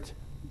heart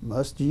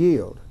must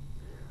yield.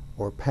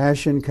 Or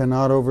passion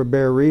cannot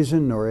overbear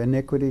reason, nor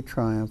iniquity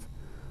triumph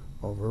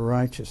over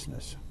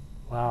righteousness.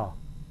 Wow.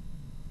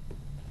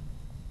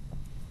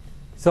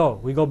 So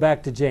we go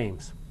back to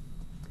James.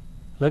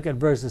 Look at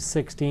verses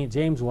 16,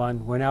 James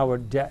 1. We're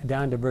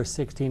down to verse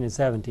 16 and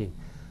 17.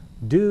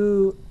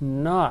 Do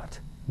not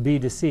be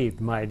deceived,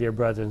 my dear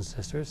brothers and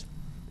sisters.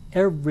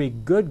 Every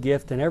good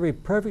gift and every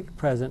perfect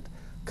present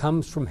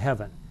comes from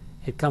heaven.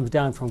 It comes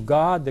down from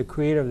God, the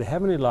creator of the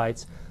heavenly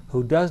lights,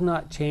 who does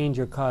not change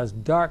or cause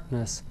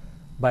darkness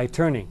by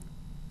turning.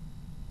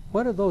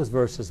 What do those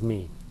verses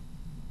mean?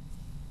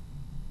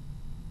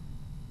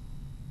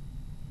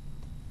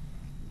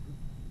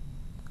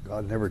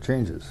 God never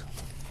changes.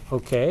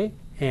 Okay,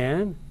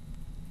 and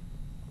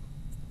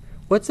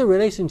what's the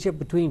relationship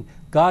between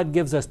God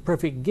gives us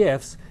perfect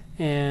gifts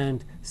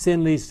and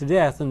sin leads to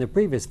death in the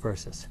previous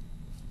verses?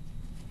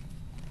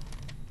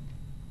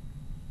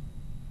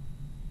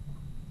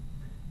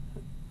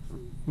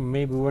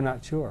 Maybe we're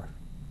not sure.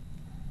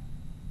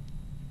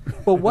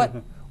 But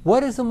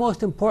what is the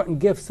most important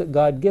gifts that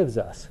God gives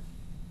us,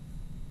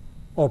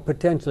 or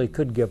potentially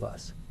could give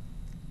us?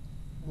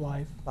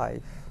 Life.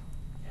 Life.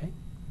 Okay.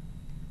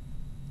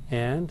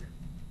 And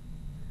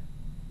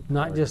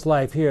not just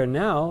life here and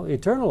now,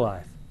 eternal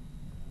life.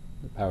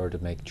 The power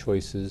to make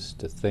choices,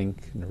 to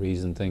think and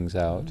reason things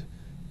out,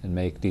 and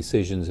make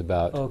decisions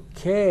about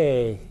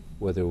Okay.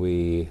 whether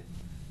we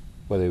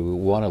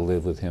want to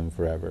live with Him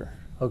forever.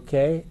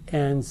 Okay,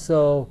 and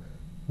so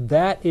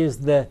that is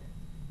the,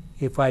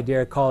 if I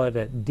dare call it,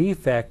 a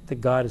defect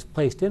that God has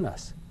placed in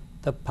us,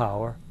 the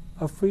power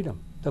of freedom,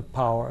 the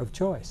power of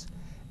choice.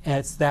 And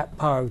it's that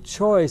power of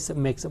choice that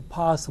makes it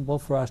possible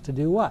for us to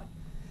do what?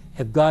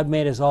 If God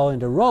made us all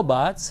into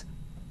robots,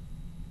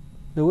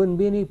 there wouldn't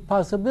be any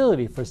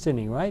possibility for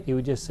sinning, right? He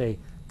would just say,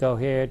 go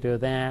here, do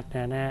that,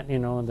 and that,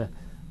 in the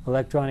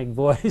electronic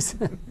voice.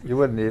 You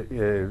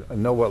wouldn't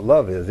know what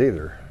love is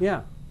either.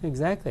 Yeah,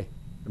 exactly.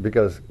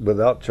 Because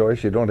without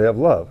choice, you don't have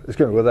love.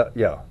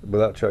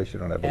 Without choice, you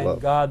don't have And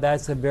love. God,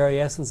 that's the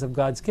very essence of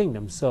God's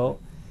kingdom. So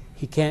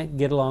He can't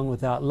get along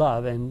without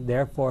love, and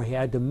therefore He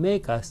had to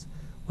make us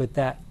with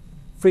that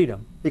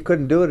freedom. He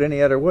couldn't do it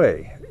any other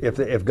way.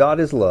 If God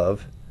is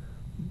love,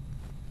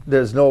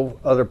 there's no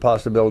other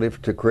possibility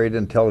to create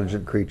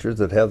intelligent creatures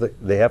that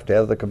they have to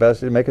have the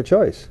capacity to make a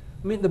choice.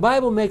 I mean, the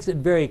Bible makes it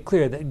very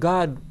clear that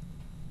God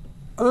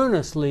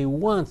earnestly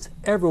wants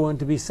everyone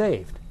to be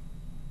saved.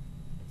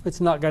 It's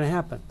not going to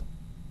happen.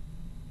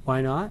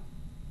 Why not?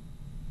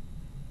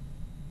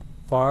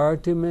 Far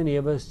too many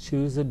of us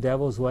choose the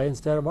devil's way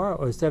instead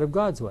of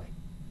God's way.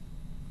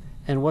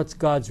 And what's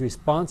God's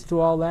response to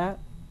all that?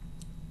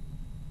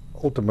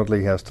 Ultimately,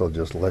 He has to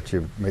just let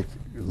you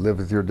live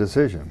with your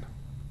decision.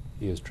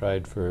 He has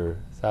tried for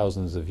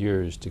thousands of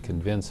years to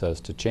convince us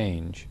to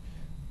change,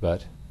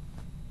 but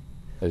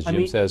as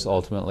Jim says,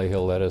 ultimately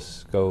He'll let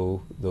us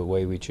go the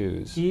way we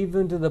choose.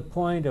 Even to the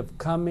point of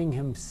coming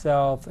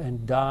Himself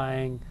and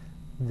dying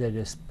the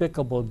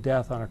despicable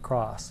death on a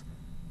cross.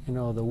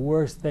 The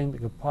worst thing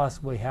that could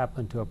possibly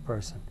happen to a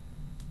person.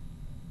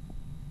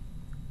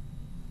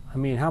 I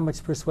mean, how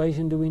much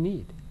persuasion do we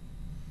need?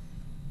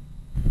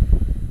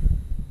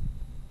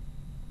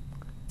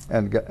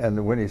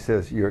 And when He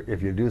says,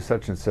 if you do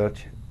such and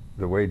such,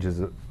 the wages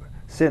of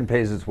sin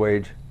pays its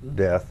wage,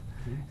 death.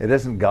 It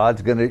isn't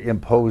God's going to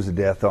impose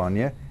death on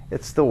you.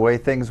 It's the way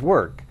things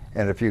work.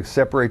 And if you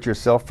separate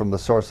yourself from the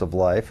source of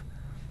life,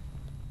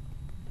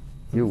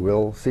 you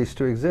will cease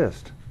to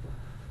exist.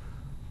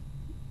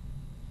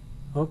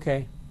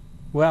 Okay.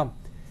 Well,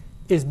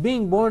 is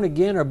being born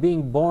again or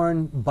being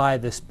born by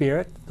the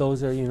Spirit,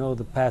 those are,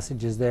 the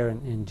passages there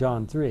in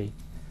John 3,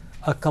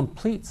 a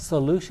complete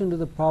solution to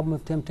the problem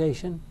of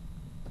temptation?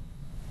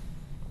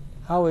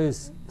 How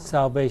is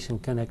salvation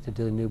connected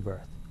to the new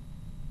birth?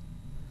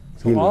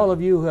 So all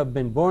of you who have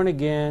been born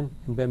again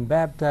and been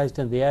baptized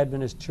in the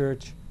Adventist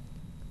church,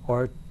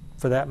 or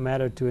for that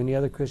matter to any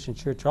other Christian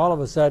church, all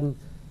of a sudden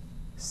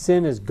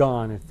sin is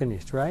gone and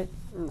finished, right?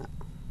 No.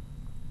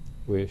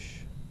 Wish.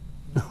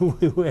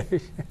 We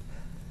wish.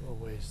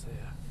 Always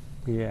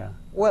there. Yeah.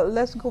 Well,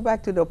 let's go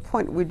back to the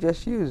point we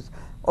just used.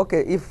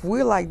 Okay, if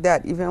we're like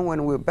that, even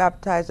when we're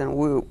baptized and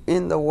we're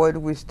in the Word,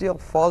 we still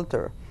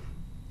falter.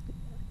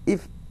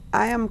 If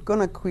I am going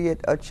to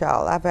create a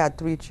child, I've had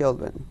 3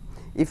 children.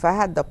 If I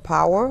had the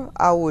power,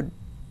 I would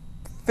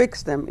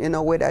fix them in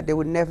a way that they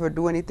would never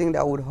do anything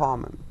that would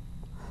harm them.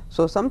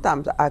 So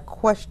sometimes I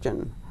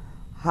question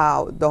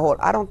how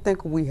I don't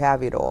think we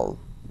have it all.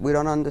 We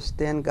don't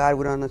understand God,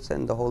 we don't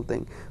understand the whole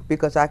thing.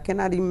 Because I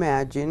cannot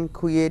imagine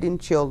creating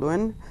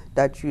children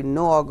that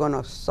are going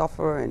to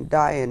suffer and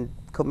die and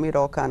commit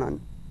all kind of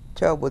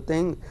terrible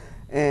things,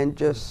 and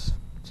just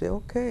say,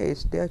 okay,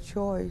 it's their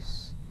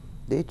choice.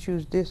 They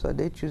choose this or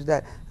they choose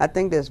that. I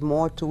think there's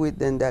more to it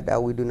than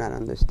that we do not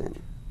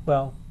understand.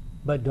 Well,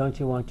 but don't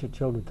you want your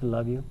children to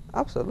love you?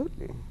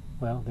 Absolutely.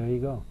 Well, there you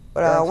go.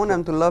 But I want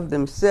them to love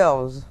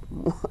themselves.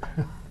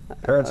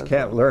 Parents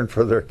can't learn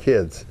for their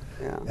kids.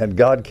 Yeah. And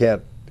God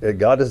can't.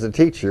 God is a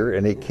teacher,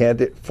 and He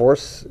can't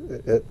force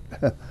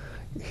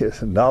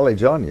His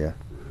knowledge on you.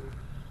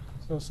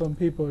 So some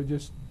people are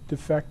just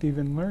defective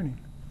in learning.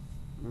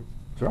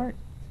 That's right.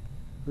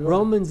 Really?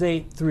 Romans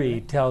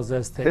 8:3 tells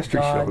us that History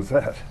God, shows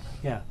that.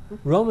 Yeah.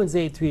 Romans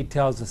 8:3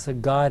 tells us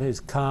that God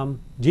has come,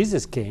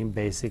 Jesus came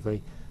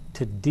basically,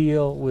 to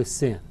deal with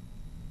sin.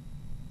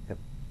 Yep.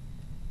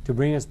 To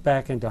bring us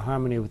back into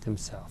harmony with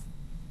Himself.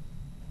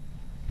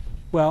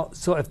 Well,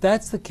 so if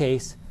that's the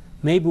case,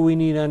 maybe we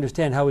need to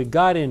understand how we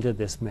got into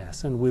this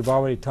mess, and we've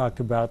already talked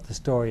about the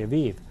story of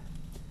Eve.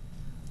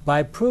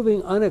 By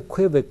proving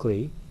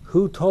unequivocally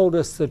who told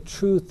us the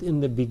truth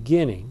in the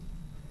beginning.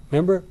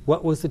 Remember,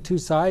 what was the 2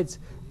 sides?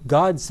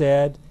 God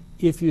said,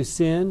 if you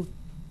sin,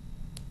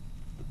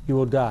 you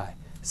will die.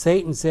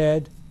 Satan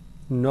said,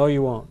 no,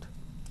 you won't.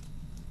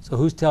 So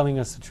who's telling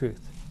us the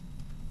truth?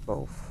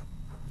 Both.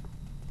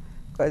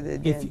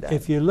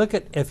 If you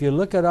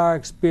look at our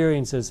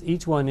experiences,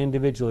 each one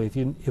individually,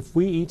 if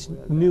we each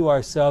knew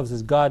ourselves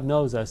as God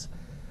knows us,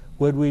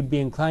 would we be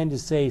inclined to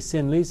say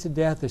sin leads to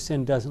death or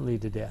sin doesn't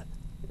lead to death?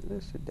 It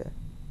leads to death.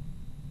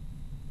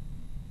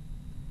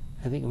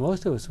 I think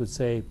most of us would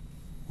say,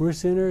 we're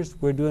sinners,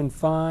 we're doing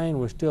fine,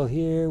 we're still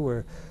here,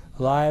 we're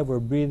alive, we're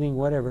breathing,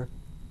 whatever.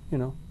 You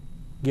know,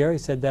 Gary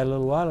said that a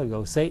little while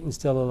ago. Satan's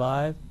still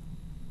alive.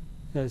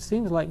 You know, it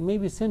seems like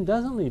maybe sin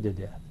doesn't lead to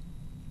death.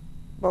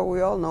 But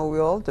we all know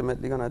we're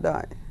ultimately going to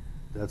die.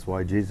 That's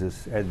why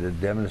Jesus had to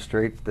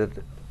demonstrate that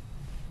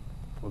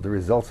the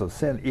results of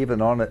sin,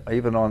 even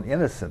on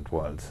innocent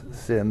ones,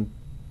 sin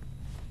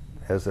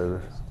pays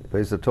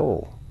a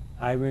toll.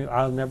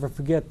 I'll never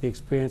forget the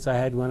experience I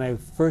had when I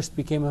first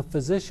became a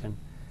physician,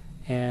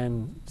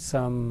 and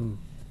some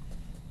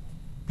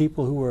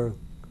people who were,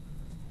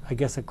 I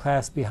guess, a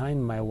class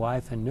behind my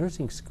wife in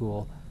nursing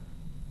school,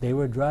 they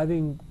were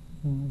driving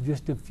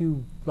just a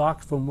few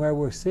blocks from where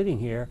we're sitting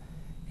here,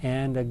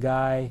 and a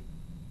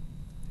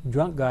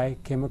drunk guy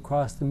came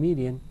across the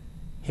median,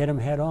 hit him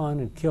head on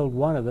and killed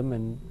one of them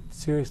and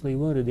seriously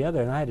wounded the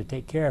other, and I had to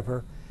take care of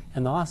her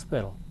in the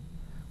hospital.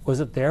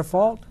 Was it their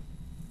fault?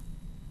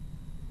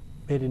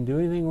 They didn't do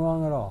anything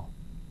wrong at all.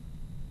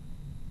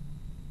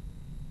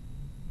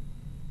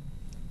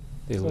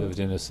 They lived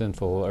in a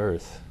sinful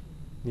earth.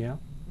 Yeah.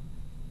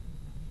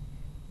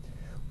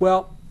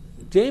 Well,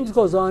 James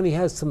goes on, he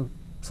has some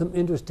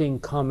interesting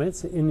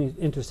comments,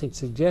 interesting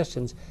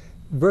suggestions.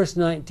 Verse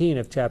 19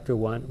 of chapter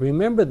 1,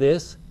 remember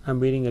this, I'm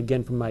reading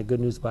again from my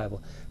Good News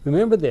Bible.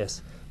 Remember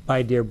this,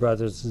 my dear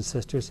brothers and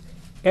sisters,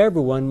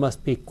 everyone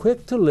must be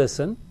quick to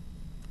listen,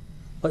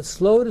 but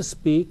slow to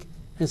speak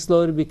and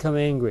slow to become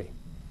angry.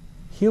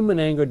 Human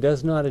anger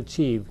does not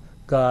achieve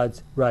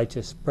God's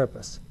righteous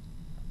purpose.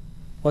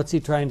 What's he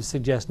trying to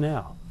suggest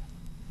now?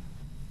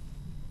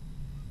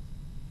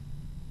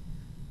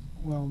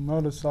 Well,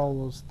 notice all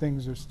those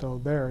things are still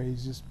there.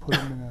 He's just put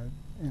them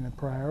in a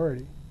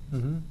priority.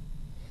 Mm-hmm.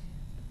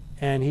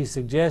 And he's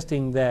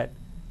suggesting that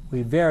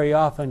we very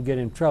often get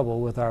in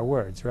trouble with our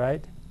words,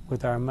 right?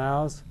 With our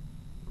mouths.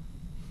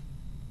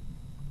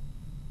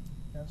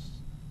 Yes.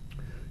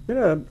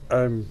 Yeah,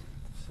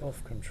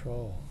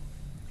 Self-control.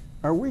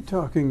 are we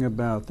talking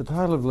about the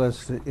title of the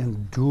lesson,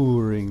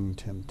 Enduring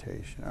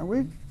Temptation? Are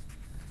we?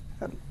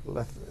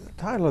 The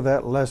title of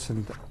that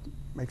lesson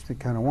makes me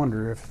kind of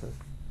wonder if the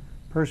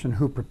person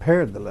who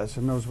prepared the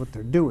lesson knows what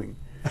they're doing.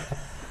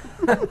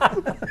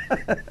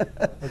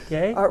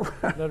 Okay.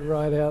 That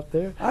right out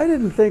there. I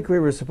didn't think we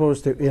were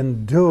supposed to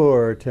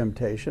endure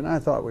temptation. I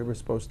thought we were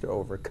supposed to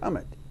overcome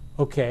it.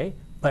 Okay,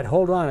 but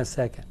hold on a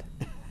second.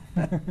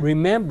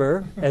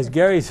 Remember, as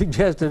Gary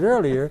suggested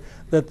earlier,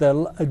 that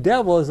the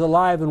devil is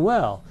alive and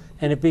well.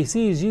 And if he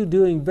sees you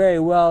doing very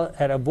well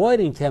at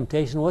avoiding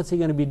temptation, what's he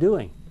going to be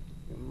doing?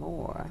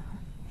 More.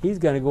 He's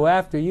going to go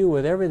after you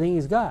with everything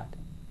he's got.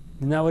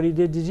 Isn't that what he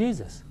did to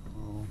Jesus?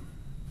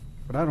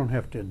 But I don't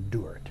have to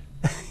endure it.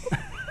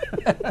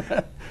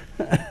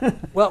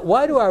 Well,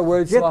 why do our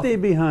words... Get thee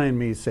behind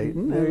me,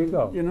 Satan. There you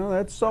go. You know,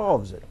 that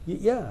solves it.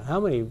 Yeah, how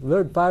many?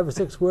 Learned 5 or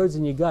 6 words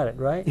and you got it,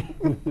 right?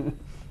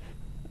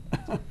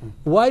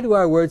 Why do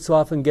our words so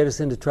often get us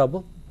into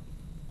trouble?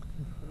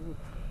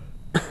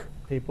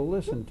 People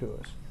listen to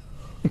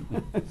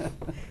us.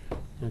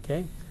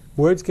 Okay?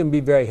 Words can be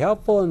very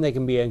helpful and they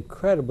can be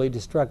incredibly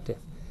destructive.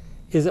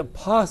 Is it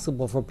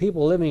possible for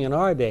people living in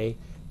our day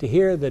to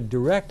hear the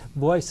direct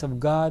voice of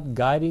God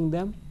guiding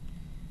them?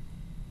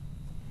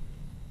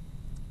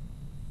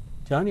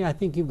 Johnny, I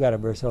think you've got a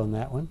verse on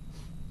that one.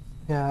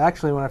 Yeah,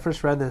 actually, when I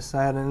first read this,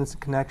 I had an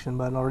instant connection,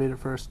 but I'll read it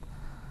first.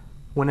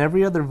 When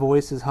every other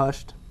voice is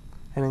hushed,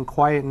 and in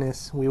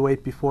quietness we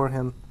wait before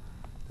him,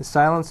 the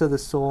silence of the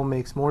soul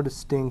makes more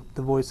distinct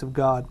the voice of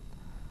God.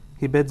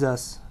 He bids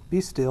us,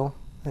 be still,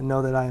 and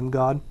know that I am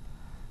God.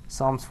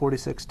 Psalms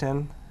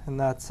 46:10, and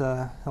that's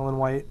Ellen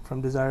White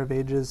from Desire of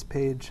Ages,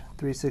 page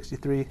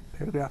 363,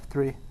 paragraph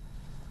 3.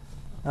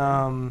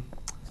 When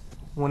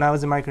I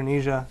was in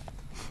Micronesia,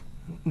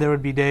 there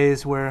would be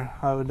days where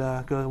I would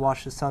go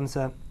watch the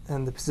sunset,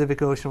 and the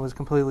Pacific Ocean was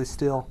completely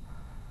still.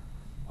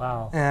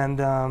 Wow. And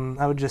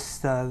I would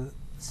just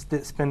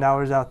spend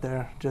hours out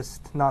there,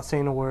 just not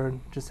saying a word,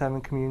 just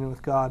having communion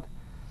with God.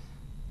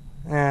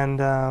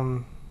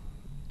 And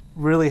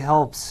really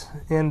helps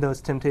in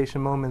those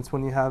temptation moments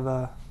when you have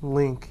a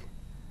link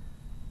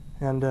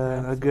and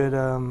a good,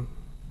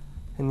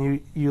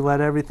 and you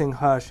let everything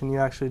hush and you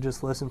actually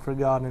just listen for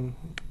God, and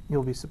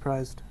you'll be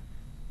surprised.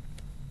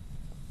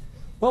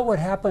 What would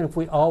happen if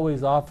we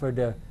always offered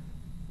to,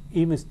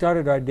 even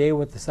started our day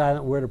with the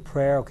silent word of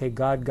prayer, okay,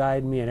 God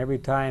guide me, and every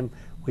time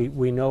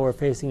we know we're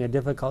facing a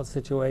difficult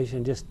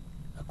situation, just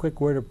a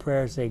quick word of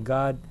prayer, say,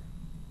 God,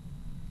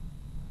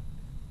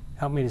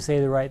 help me to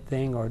say the right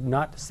thing or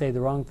not to say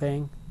the wrong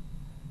thing?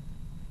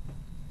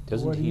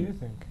 What do you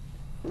think?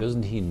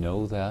 Doesn't he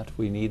know that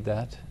we need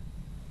that?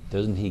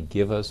 Doesn't he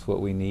give us what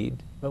we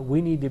need? But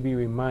we need to be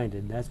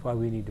reminded, and that's why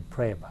we need to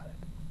pray about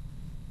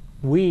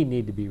it. We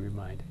need to be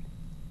reminded.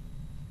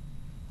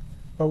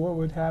 But what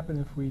would happen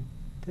if we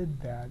did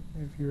that,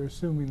 if you're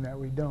assuming that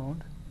we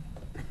don't?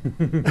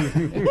 Depends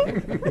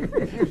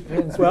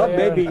Well, where.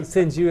 maybe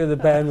since you're the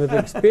man with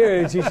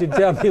experience, you should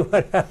tell me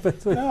what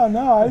happens.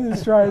 No, I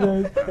just try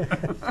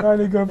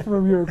to go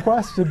from your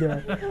question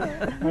there.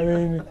 I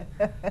mean,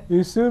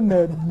 you assume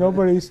that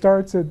nobody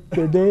starts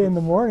their day in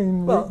the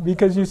morning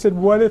because you said,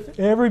 what if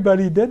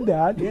everybody did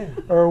that? Yeah.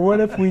 Or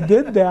what if we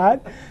did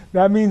that?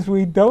 That means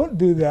we don't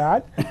do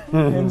that.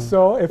 And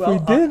so if we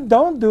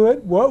don't do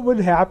it, what would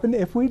happen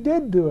if we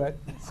did do it?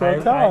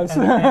 So tell us.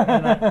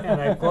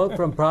 And I quote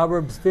from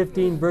Proverbs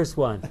 15, verse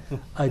 1.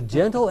 A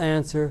gentle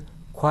answer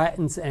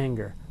quietens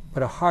anger,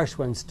 but a harsh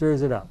one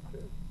stirs it up.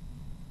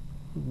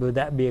 Would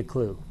that be a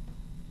clue?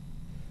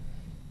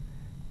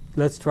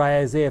 Let's try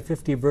Isaiah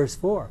 50, verse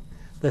 4.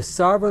 The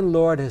sovereign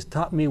Lord has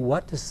taught me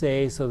what to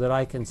say so that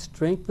I can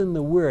strengthen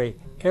the weary.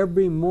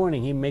 Every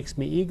morning he makes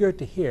me eager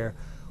to hear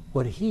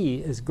what he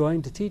is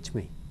going to teach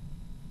me.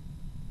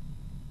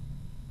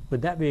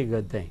 Would that be a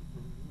good thing?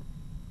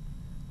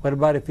 What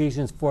about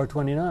Ephesians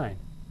 4:29?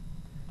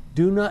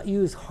 Do not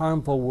use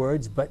harmful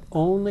words, but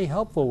only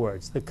helpful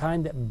words, the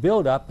kind that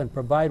build up and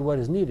provide what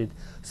is needed,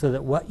 so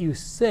that what you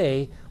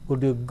say will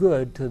do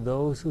good to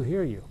those who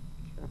hear you.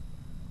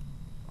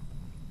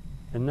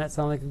 Doesn't that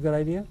sound like a good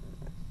idea?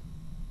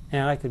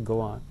 And I could go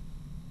on.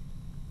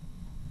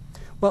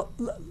 Well,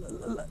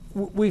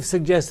 we've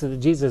suggested that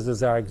Jesus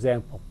is our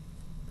example.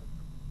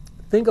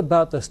 Think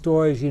about the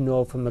stories you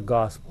know from the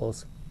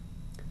Gospels.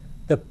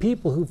 The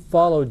people who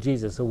followed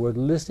Jesus, who were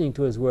listening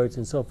to his words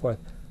and so forth,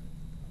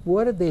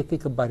 what did they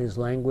think about his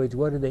language?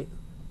 Why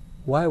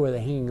were they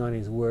hanging on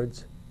his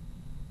words?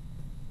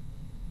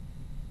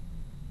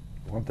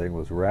 One thing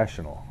was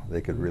rational.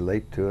 They could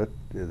relate to it.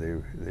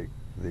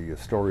 The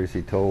stories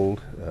he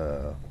told.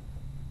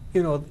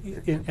 You know,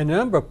 in a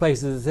number of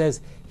places it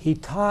says he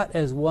taught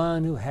as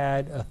one who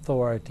had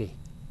authority,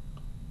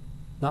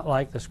 not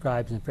like the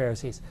scribes and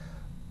Pharisees.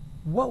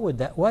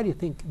 Why do you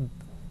think?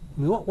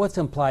 What's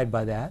implied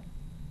by that?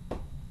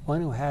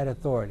 One who had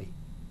authority.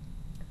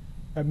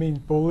 I mean,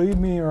 believe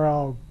me or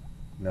I'll...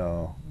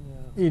 No.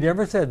 He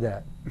never said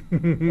that.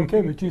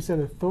 Okay, but you said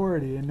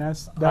authority, and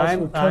that's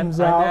what comes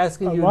I'm out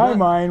asking of you my not-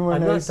 mind when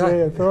I'm I not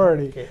say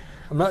authority. Okay.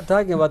 I'm not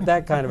talking about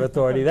that kind of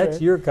authority. Okay.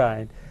 That's your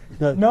kind.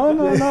 No,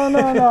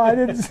 I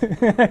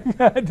didn't.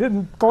 I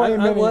didn't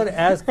claim I any. want to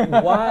ask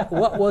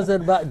what was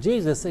it about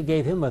Jesus that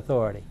gave him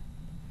authority?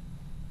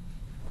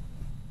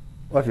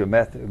 Well, if you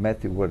Matthew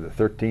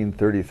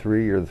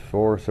 13:33 or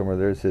 4, somewhere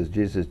there, it says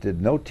Jesus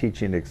did no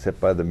teaching except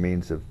by the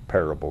means of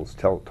parables,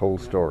 told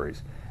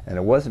stories. And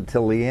it wasn't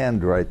till the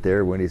end right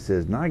there when he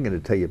says, now I'm going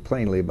to tell you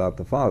plainly about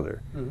the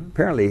Father.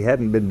 Apparently he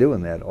hadn't been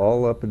doing that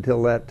all up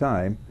until that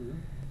time.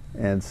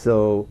 And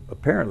so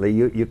apparently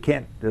you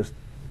can't just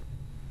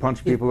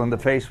punch people in the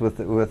face with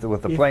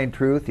the plain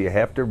truth. You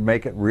have to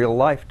make it real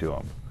life to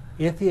them.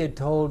 If he had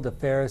told the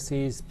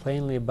Pharisees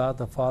plainly about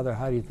the Father,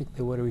 how do you think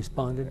they would have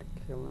responded?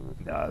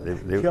 No,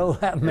 Kill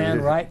that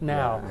man right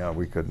now. No,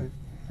 we couldn't.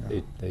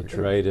 They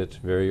tried it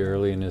very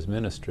early in his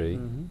ministry.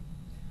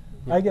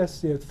 I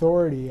guess the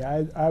authority,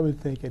 I would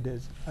think it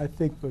is. I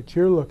think what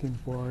you're looking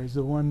for is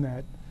the one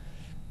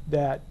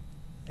that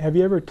have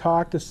you ever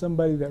talked to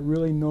somebody that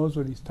really knows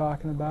what he's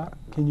talking about?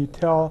 Can you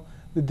tell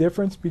the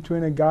difference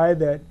between a guy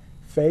that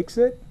fakes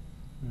it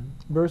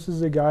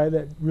versus a guy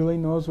that really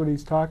knows what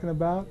he's talking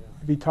about?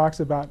 If he talks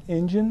about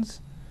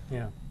engines,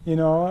 you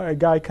know, a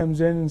guy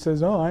comes in and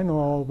says, oh, I know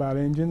all about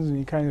engines, and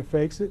he kind of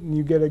fakes it, and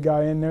you get a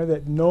guy in there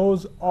that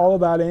knows all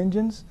about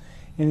engines,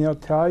 and he'll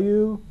tell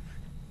you,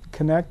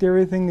 connect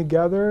everything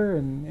together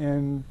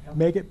and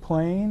make it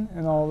plain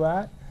and all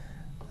that.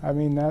 I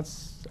mean,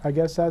 I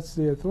guess that's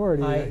the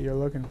authority that you're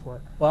looking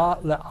for. Well,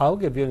 I'll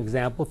give you an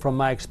example from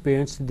my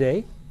experience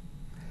today.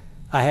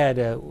 I had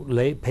a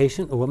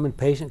woman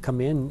patient come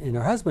in, and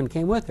her husband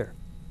came with her.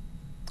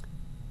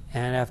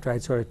 And after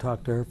I'd sort of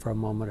talked to her for a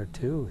moment or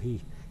two,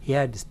 he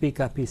had to speak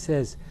up. He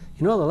says,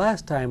 you know, the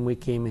last time we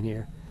came in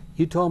here,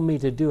 you told me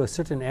to do a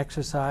certain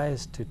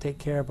exercise to take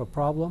care of a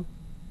problem.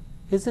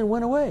 It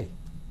went away.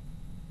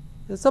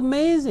 It's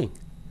amazing.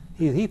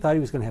 He thought he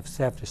was going to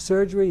have to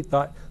surgery. He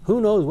thought,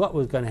 who knows what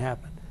was going to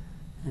happen.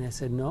 And I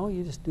said, no,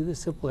 you just do this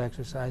simple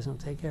exercise and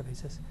it'll take care of it. He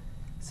says,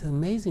 it's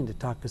amazing to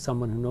talk to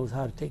someone who knows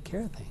how to take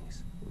care of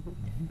things.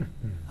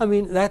 I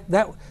mean,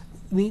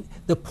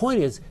 the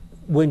point is,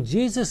 when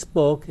Jesus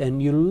spoke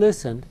and you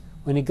listened,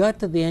 when he got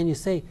to the end, you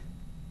say,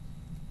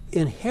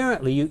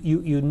 inherently,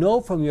 you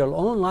know from your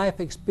own life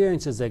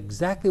experiences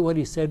exactly what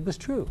he said was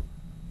true.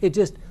 It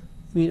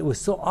was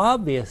so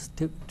obvious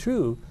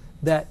true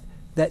that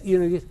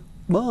you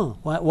know,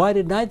 why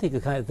didn't I think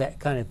of that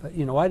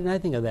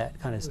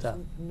kind of stuff?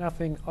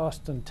 Nothing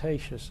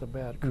ostentatious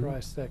about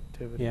Christ's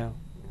activity. Yeah.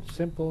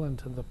 Simple and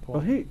to the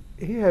point. Well,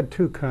 he had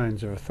two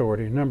kinds of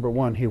authority. Number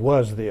one, he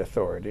was the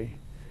authority.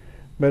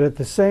 But at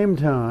the same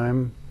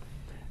time,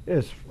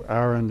 it's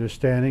our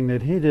understanding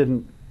that he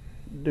didn't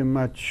do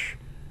much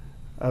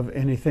of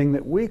anything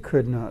that we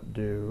could not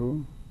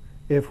do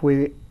if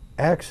we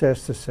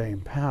access the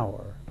same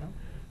power.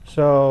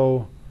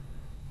 So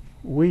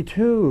we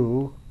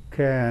too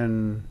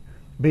can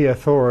be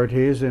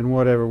authorities in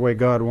whatever way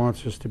God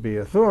wants us to be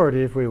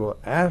authority, if we will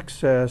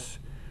access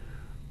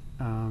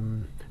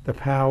the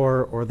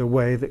power or the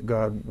way that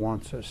God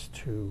wants us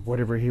to,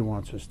 whatever He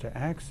wants us to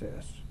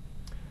access.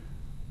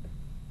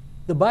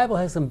 The Bible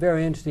has some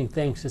very interesting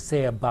things to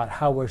say about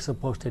how we're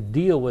supposed to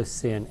deal with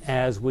sin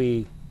as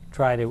we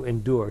try to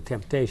endure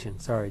temptation.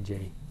 Sorry,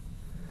 Jay.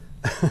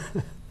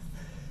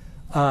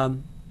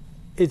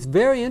 It's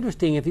very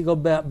interesting if you go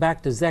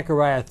back to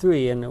Zechariah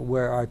 3, and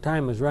where our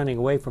time is running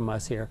away from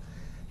us here.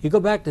 You go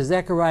back to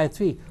Zechariah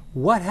 3.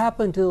 What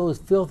happened to those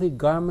filthy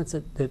garments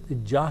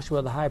that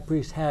Joshua the high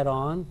priest had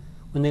on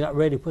when they got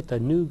ready to put the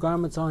new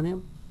garments on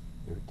him?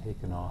 They were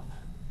taken off.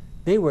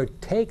 They were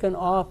taken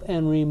off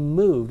and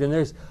removed. And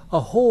there's a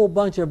whole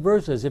bunch of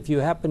verses. If you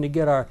happen to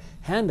get our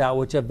handout,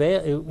 which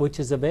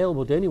is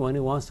available to anyone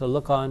who wants to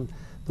look on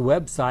the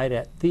website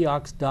at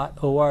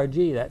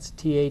theox.org, that's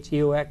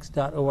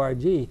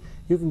theox.org,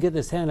 you can get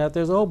this handout.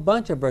 There's a whole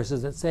bunch of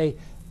verses that say,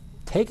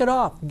 take it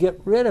off, get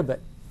rid of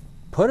it,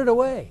 put it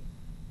away.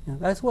 You know,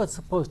 that's what's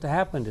supposed to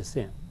happen to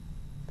sin.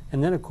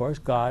 And then, of course,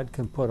 God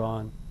can put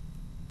on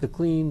the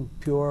clean,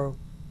 pure,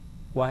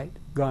 white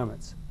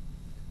garments.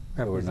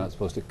 So we're not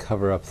supposed to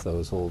cover up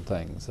those old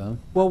things, huh?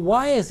 Well,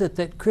 why is it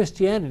that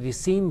Christianity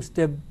seems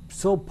to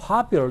so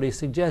popularly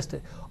suggest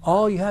that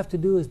all you have to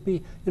do is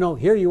be,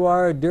 here you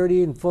are,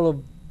 dirty and full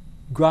of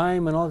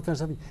grime and all that kind of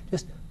stuff.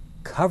 Just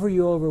cover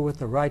you over with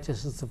the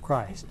righteousness of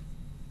Christ.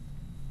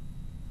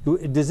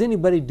 Does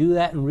anybody do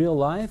that in real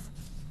life?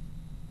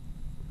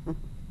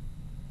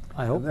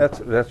 I hope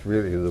that's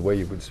really the way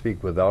you would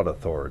speak without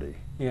authority.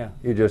 Yeah.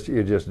 You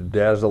just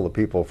dazzle the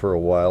people for a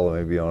while,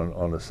 maybe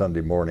on a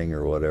Sunday morning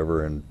or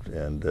whatever, and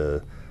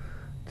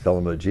tell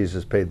them that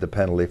Jesus paid the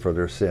penalty for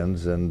their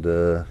sins, and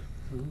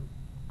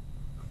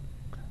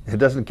it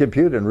doesn't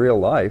compute in real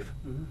life.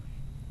 Mm-hmm.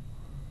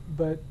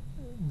 But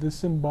the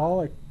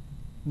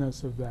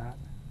symbolicness of that,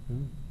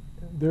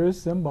 there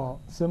is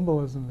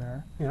symbolism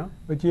there. Yeah.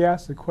 But you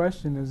ask the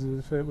question as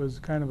if it was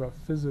kind of a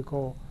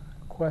physical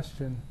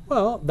question.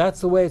 Well,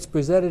 that's the way it's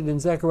presented in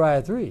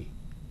Zechariah 3.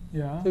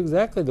 Yeah. It's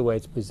exactly the way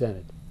it's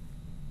presented.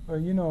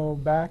 Well,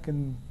 back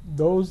in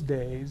those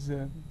days,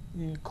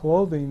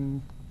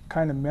 clothing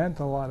kind of meant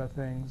a lot of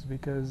things,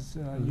 because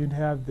you'd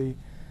have the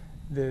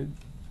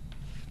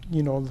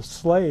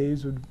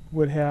slaves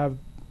would have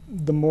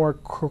the more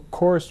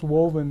coarse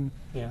woven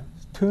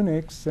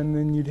tunics, and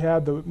then you'd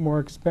have the more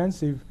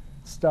expensive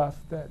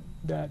stuff that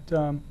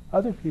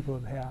other people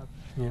would have.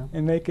 Yeah.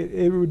 And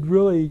it would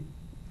really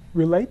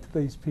relate to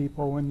these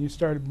people when you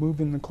started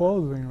moving the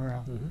clothing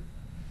around. Mm-hmm.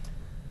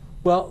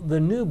 Well, the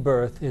new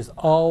birth is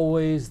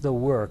always the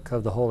work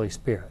of the Holy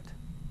Spirit.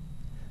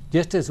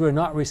 Just as we're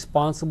not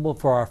responsible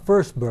for our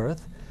first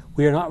birth,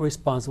 we are not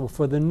responsible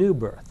for the new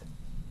birth.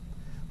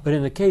 But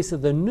in the case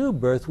of the new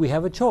birth, we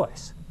have a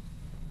choice.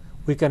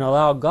 We can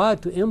allow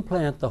God to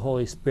implant the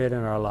Holy Spirit in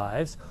our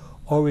lives,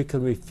 or we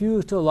can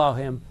refuse to allow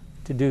Him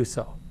to do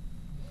so.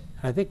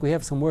 And I think we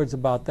have some words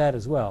about that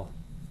as well.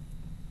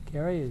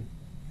 Gary, you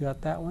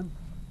got that one?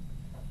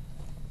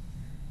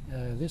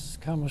 This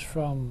comes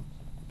from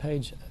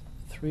page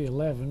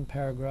 311,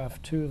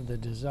 paragraph 2 of The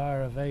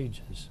Desire of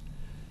Ages.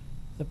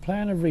 The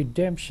plan of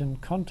redemption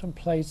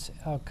contemplates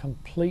our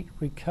complete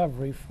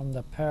recovery from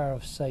the power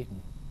of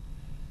Satan.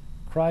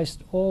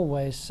 Christ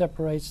always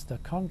separates the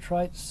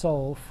contrite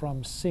soul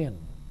from sin.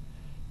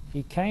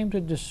 He came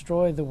to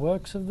destroy the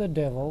works of the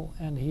devil,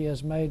 and He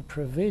has made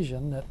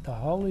provision that the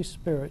Holy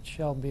Spirit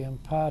shall be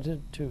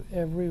imparted to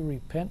every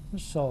repentant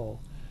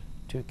soul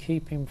to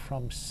keep him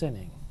from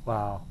sinning.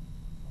 Wow.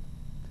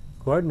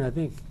 Gordon, I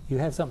think you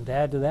have something to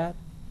add to that?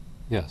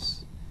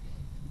 Yes.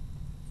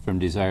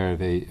 From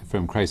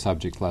from Christ's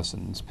Object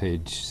Lessons,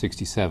 page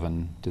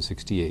 67 to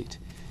 68.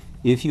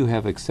 If you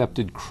have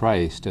accepted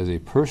Christ as a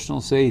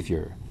personal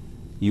Savior,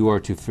 you are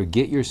to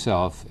forget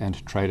yourself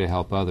and try to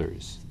help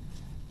others.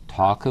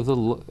 Talk of the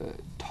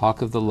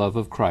love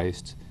of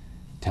Christ,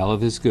 tell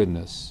of His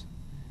goodness.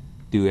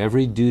 Do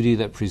every duty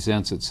that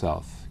presents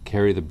itself.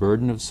 Carry the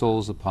burden of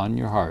souls upon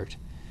your heart,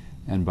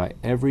 and by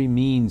every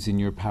means in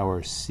your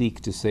power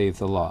seek to save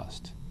the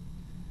lost.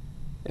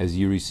 As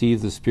you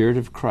receive the Spirit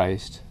of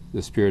Christ,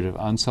 the spirit of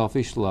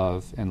unselfish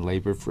love and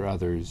labor for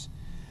others,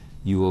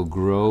 you will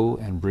grow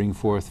and bring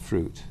forth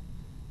fruit.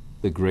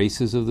 The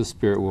graces of the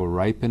Spirit will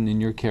ripen in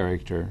your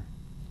character.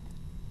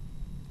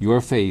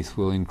 Your faith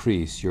will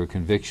increase, your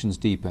convictions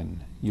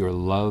deepen, your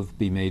love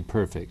be made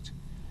perfect.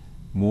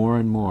 More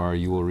and more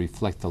you will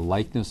reflect the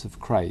likeness of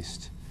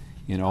Christ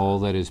in all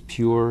that is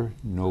pure,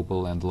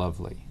 noble, and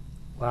lovely.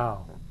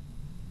 Wow.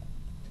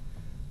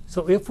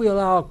 So if we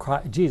allow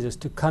Jesus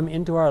to come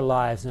into our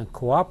lives and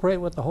cooperate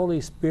with the Holy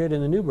Spirit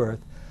in the new birth,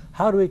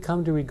 how do we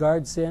come to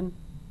regard sin?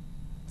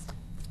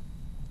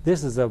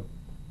 This is a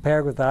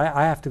paragraph that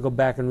I have to go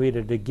back and read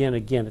it again.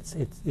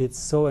 It's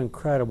so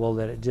incredible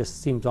that it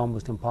just seems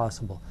almost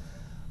impossible.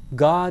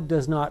 God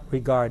does not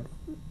regard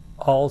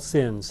all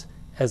sins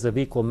as of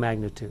equal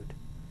magnitude.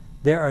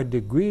 There are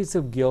degrees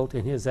of guilt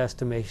in His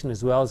estimation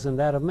as well as in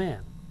that of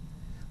man.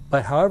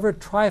 But however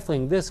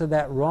trifling this or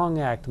that wrong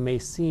act may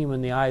seem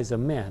in the eyes of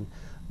men,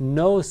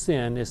 no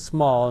sin is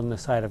small in the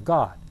sight of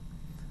God.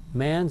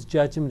 Man's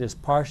judgment is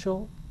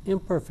partial,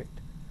 imperfect,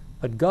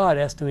 but God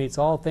estimates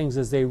all things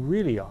as they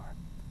really are.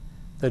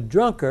 The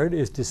drunkard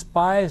is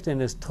despised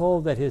and is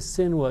told that his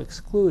sin will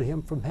exclude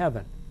him from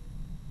heaven,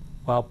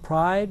 while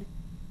pride,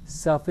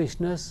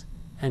 selfishness,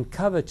 and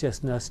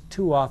covetousness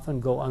too often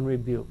go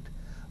unrebuked.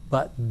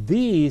 But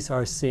these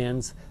are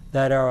sins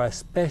that are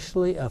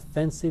especially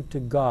offensive to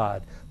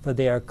God, for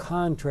they are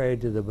contrary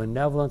to the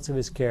benevolence of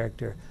his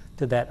character,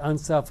 to that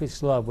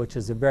unselfish love which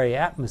is the very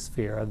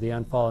atmosphere of the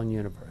unfallen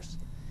universe.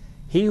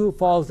 He who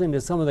falls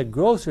into some of the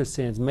grosser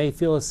sins may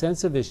feel a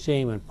sense of his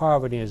shame and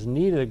poverty and his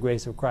need of the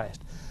grace of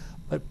Christ.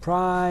 But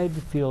pride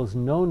feels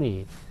no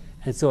need,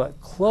 and so it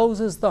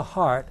closes the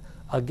heart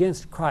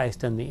against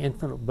Christ and the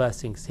infinite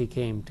blessings he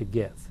came to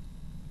give.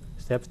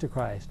 Steps to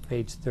Christ,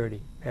 page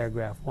 30,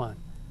 paragraph 1.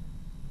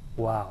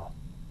 Wow.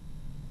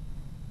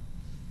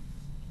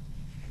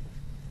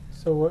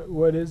 So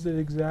what is it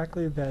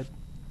exactly that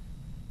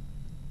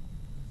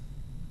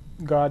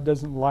God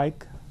doesn't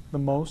like the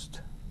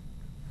most?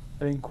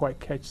 I didn't quite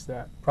catch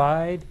that.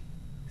 Pride,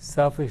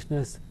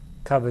 selfishness,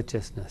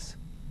 covetousness.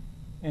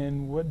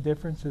 And what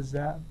difference is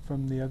that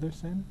from the other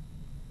sin?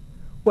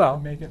 Well,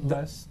 Make it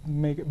less,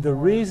 make it the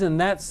more. reason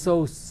that's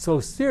so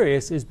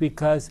serious is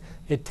because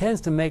it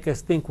tends to make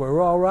us think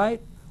we're all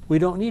right, we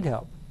don't need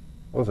help.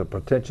 Was a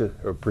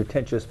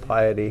pretentious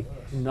piety,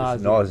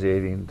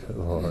 nauseating to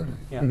the Lord.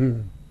 Yeah.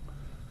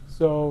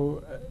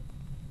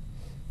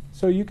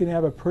 So you can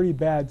have a pretty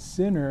bad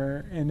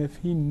sinner, and if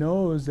he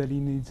knows that he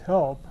needs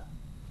help,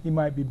 he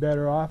might be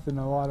better off than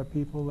a lot of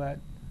people that.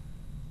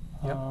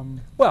 Yep.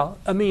 Well,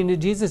 I mean,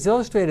 Jesus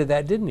illustrated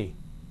that, didn't he?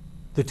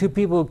 The two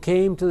people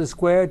came to the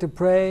square to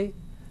pray,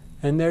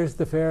 and there's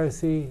the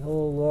Pharisee.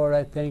 Oh, Lord,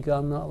 I think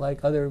I'm not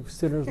like other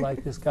sinners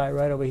like this guy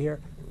right over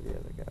here.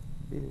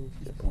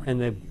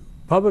 And the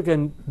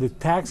publican, the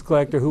tax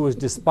collector, who was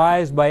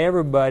despised by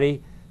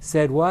everybody,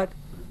 said what?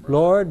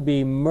 Lord,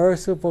 be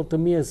merciful to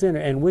me, a sinner.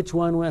 And which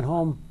one went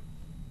home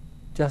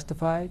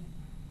justified?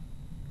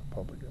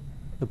 Publican.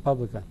 The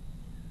publican.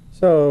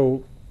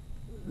 So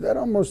that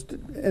almost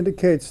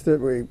indicates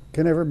that we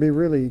can never be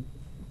really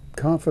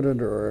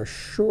confident or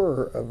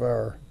sure of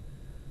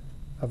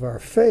our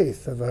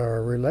faith, of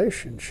our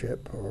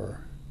relationship,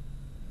 or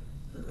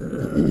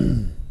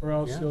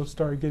else you'll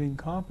start getting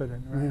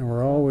confident, right? yeah,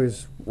 we're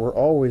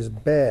always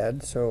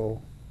bad.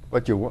 So,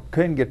 But you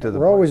couldn't get to the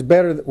we're point. always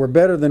better. We're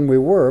better than we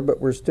were,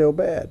 but we're still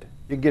bad.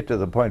 You get to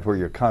the point where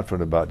you're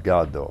confident about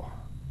God, though.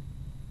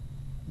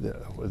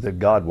 That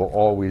God will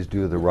always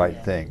do the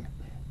right thing.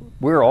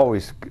 We're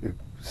always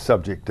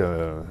subject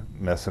to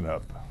messing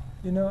up.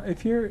 You know,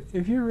 if you're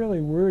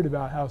really worried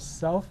about how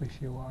selfish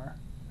you are,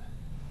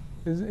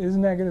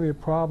 isn't that going to be a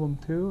problem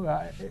too?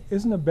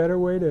 Isn't a better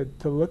way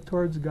to look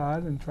towards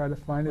God and try to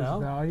find His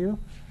value?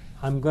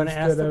 I'm going to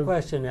ask the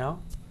question now.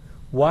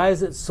 Why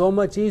is it so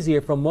much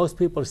easier for most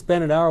people to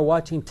spend an hour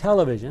watching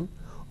television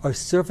or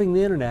surfing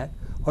the internet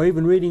or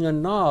even reading a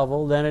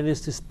novel than it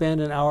is to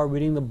spend an hour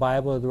reading the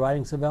Bible or the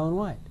writings of Ellen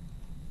White?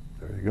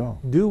 There you go.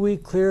 Do we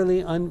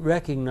clearly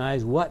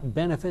recognize what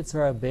benefits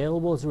are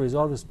available as a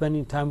result of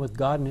spending time with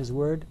God and His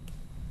Word?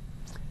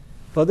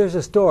 Well, there's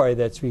a story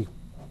that's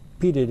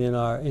repeated in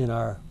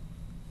our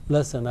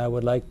lesson I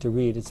would like to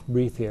read. It's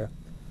brief here.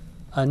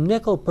 A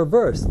nickel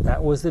perverse,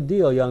 that was the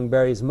deal young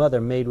Barry's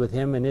mother made with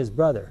him and his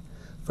brother.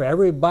 For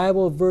every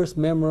Bible verse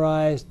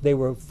memorized, they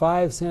were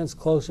 5 cents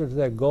closer to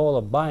their goal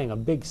of buying a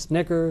big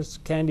Snickers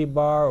candy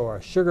bar or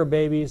a Sugar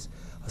Babies,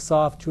 a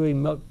soft, chewy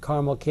milk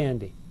caramel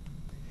candy.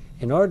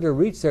 In order to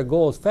reach their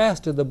goals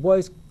faster, the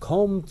boys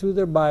combed through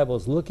their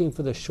Bibles looking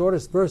for the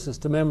shortest verses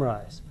to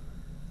memorize.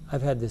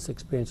 I've had this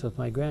experience with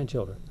my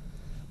grandchildren.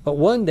 But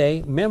one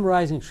day,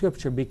 memorizing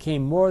Scripture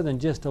became more than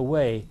just a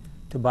way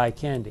to buy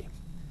candy.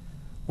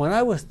 When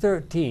I was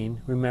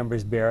 13,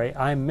 remembers Barry,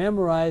 I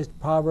memorized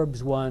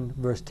Proverbs 1,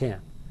 verse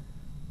 10.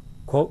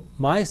 Quote,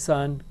 "My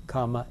son,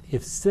 comma,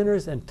 if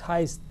sinners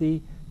entice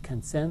thee,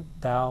 consent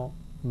thou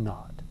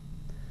not."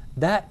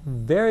 That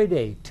very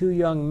day, 2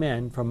 young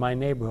men from my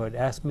neighborhood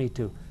asked me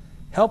to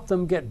help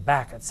them get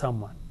back at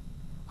someone.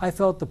 I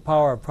felt the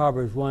power of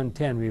Proverbs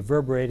 1:10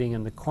 reverberating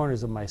in the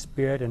corners of my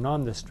spirit, and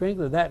on the strength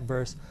of that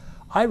verse,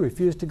 I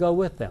refused to go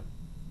with them.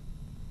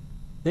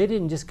 They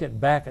didn't just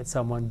get back at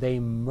someone, they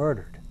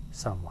murdered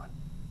someone,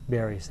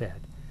 Barry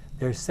said.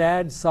 Their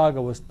sad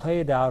saga was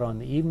played out on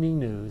the evening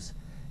news,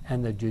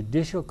 and the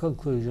judicial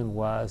conclusion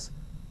was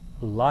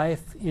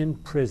life in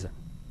prison.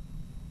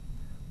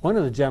 One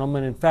of the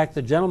gentlemen, in fact,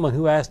 the gentleman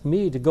who asked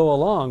me to go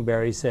along,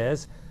 Barry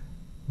says,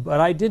 but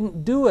I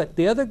didn't do it.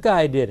 The other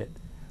guy did it.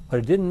 But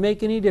it didn't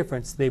make any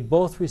difference. They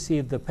both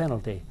received the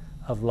penalty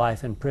of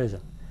life in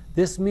prison.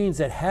 This means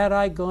that had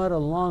I gone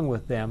along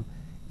with them,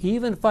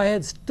 even if I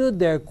had stood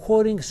there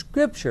quoting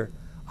Scripture,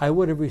 I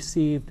would have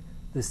received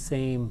the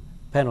same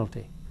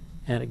penalty.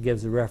 And it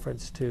gives a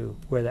reference to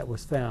where that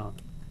was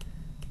found.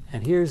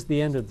 And here's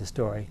the end of the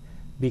story.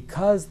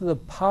 Because of the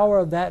power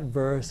of that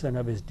verse and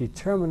of his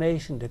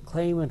determination to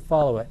claim and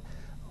follow it,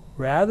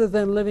 rather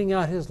than living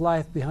out his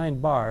life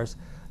behind bars,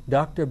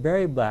 Dr.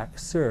 Barry Black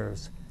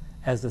serves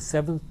as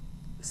the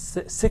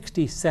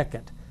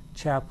 62nd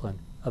chaplain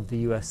of the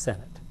U.S.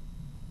 Senate.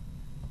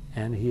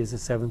 And he is a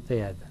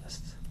Seventh-day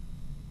Adventist.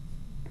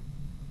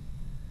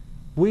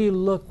 We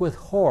look with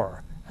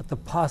horror at the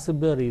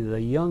possibility that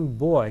a young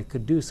boy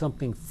could do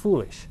something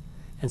foolish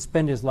and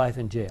spend his life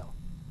in jail.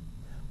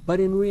 But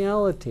in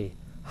reality,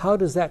 how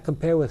does that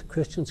compare with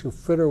Christians who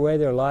fritter away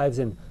their lives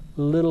in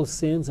little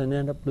sins and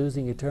end up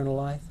losing eternal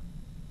life?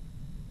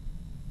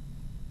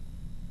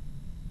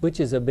 Which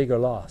is a bigger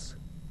loss?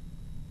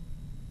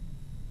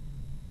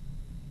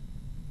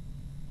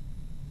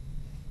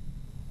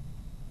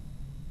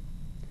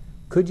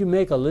 Could you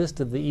make a list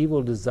of the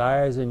evil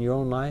desires in your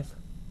own life?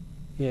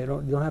 You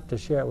don't have to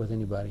share it with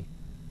anybody.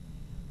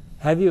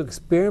 Have you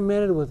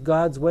experimented with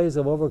God's ways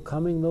of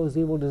overcoming those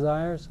evil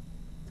desires?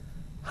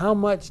 How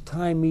much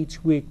time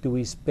each week do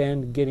we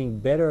spend getting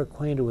better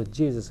acquainted with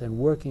Jesus and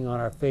working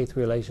on our faith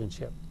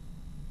relationship?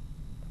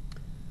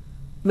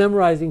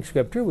 Memorizing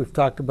Scripture, we've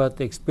talked about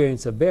the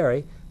experience of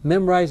Barry.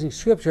 Memorizing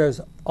Scripture has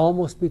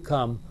almost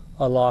become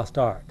a lost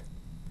art.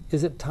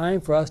 Is it time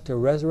for us to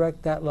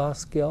resurrect that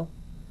lost skill?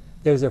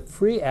 There's a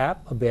free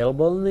app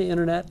available on the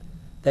internet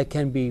that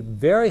can be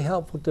very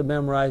helpful to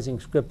memorizing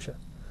Scripture.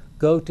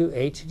 Go to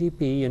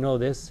http, you know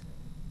this,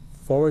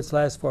 /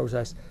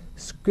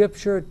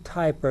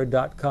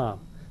 scripturetyper.com.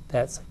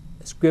 That's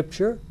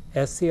Scripture,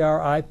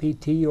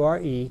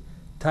 SCRIPTURE,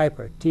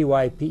 Typer,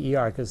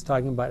 TYPER, because it's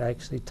talking about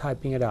actually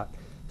typing it out.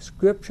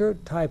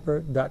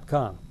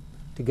 Scripturetyper.com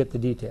to get the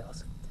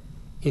details.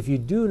 If you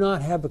do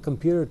not have a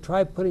computer,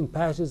 try putting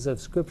passages of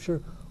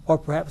Scripture or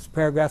perhaps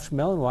paragraphs from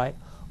Ellen White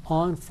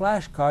on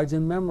flashcards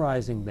and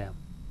memorizing them.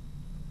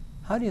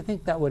 How do you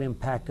think that would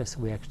impact us if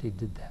we actually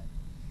did that?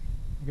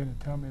 You're going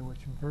to tell me which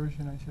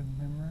version I should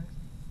memorize?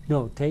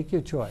 No, take your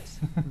choice.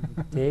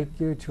 Take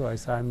your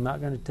choice. I'm not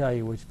going to tell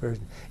you which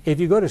version. If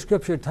you go to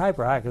Scripture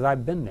Typer, because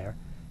I've been there,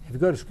 if you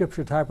go to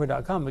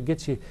scripturetyper.com,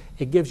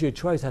 it gives you a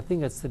choice. I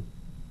think it's the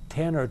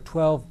 10 or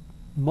 12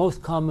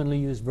 most commonly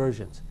used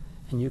versions,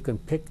 and you can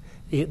pick.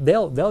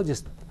 They'll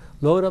just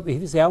load up.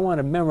 If you say I want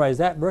to memorize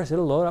that verse,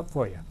 it'll load up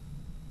for you,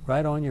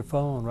 right on your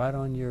phone, right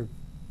on your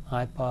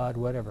iPod,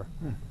 whatever,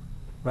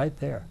 right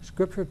there.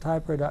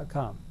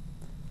 Scripturetyper.com.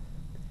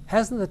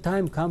 Hasn't the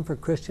time come for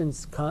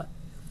Christians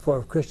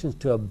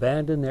to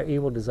abandon their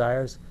evil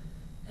desires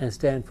and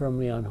stand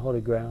firmly on holy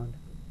ground?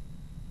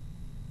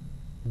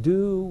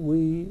 Do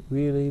we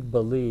really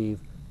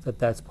believe that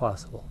that's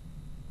possible?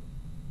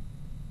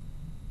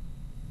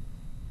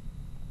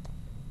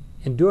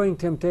 Enduring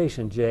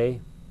temptation, Jay,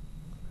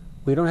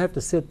 we don't have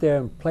to sit there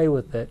and play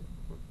with it,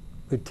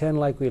 pretend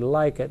like we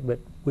like it, but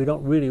we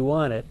don't really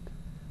want it.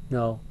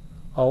 No,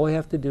 all we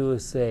have to do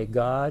is say,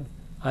 God,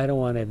 I don't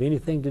want to have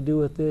anything to do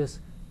with this.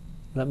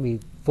 Let me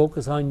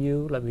focus on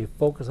you. Let me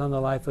focus on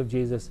the life of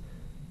Jesus.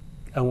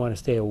 I want to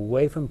stay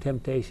away from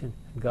temptation.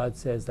 And God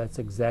says that's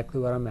exactly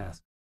what I'm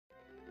asking.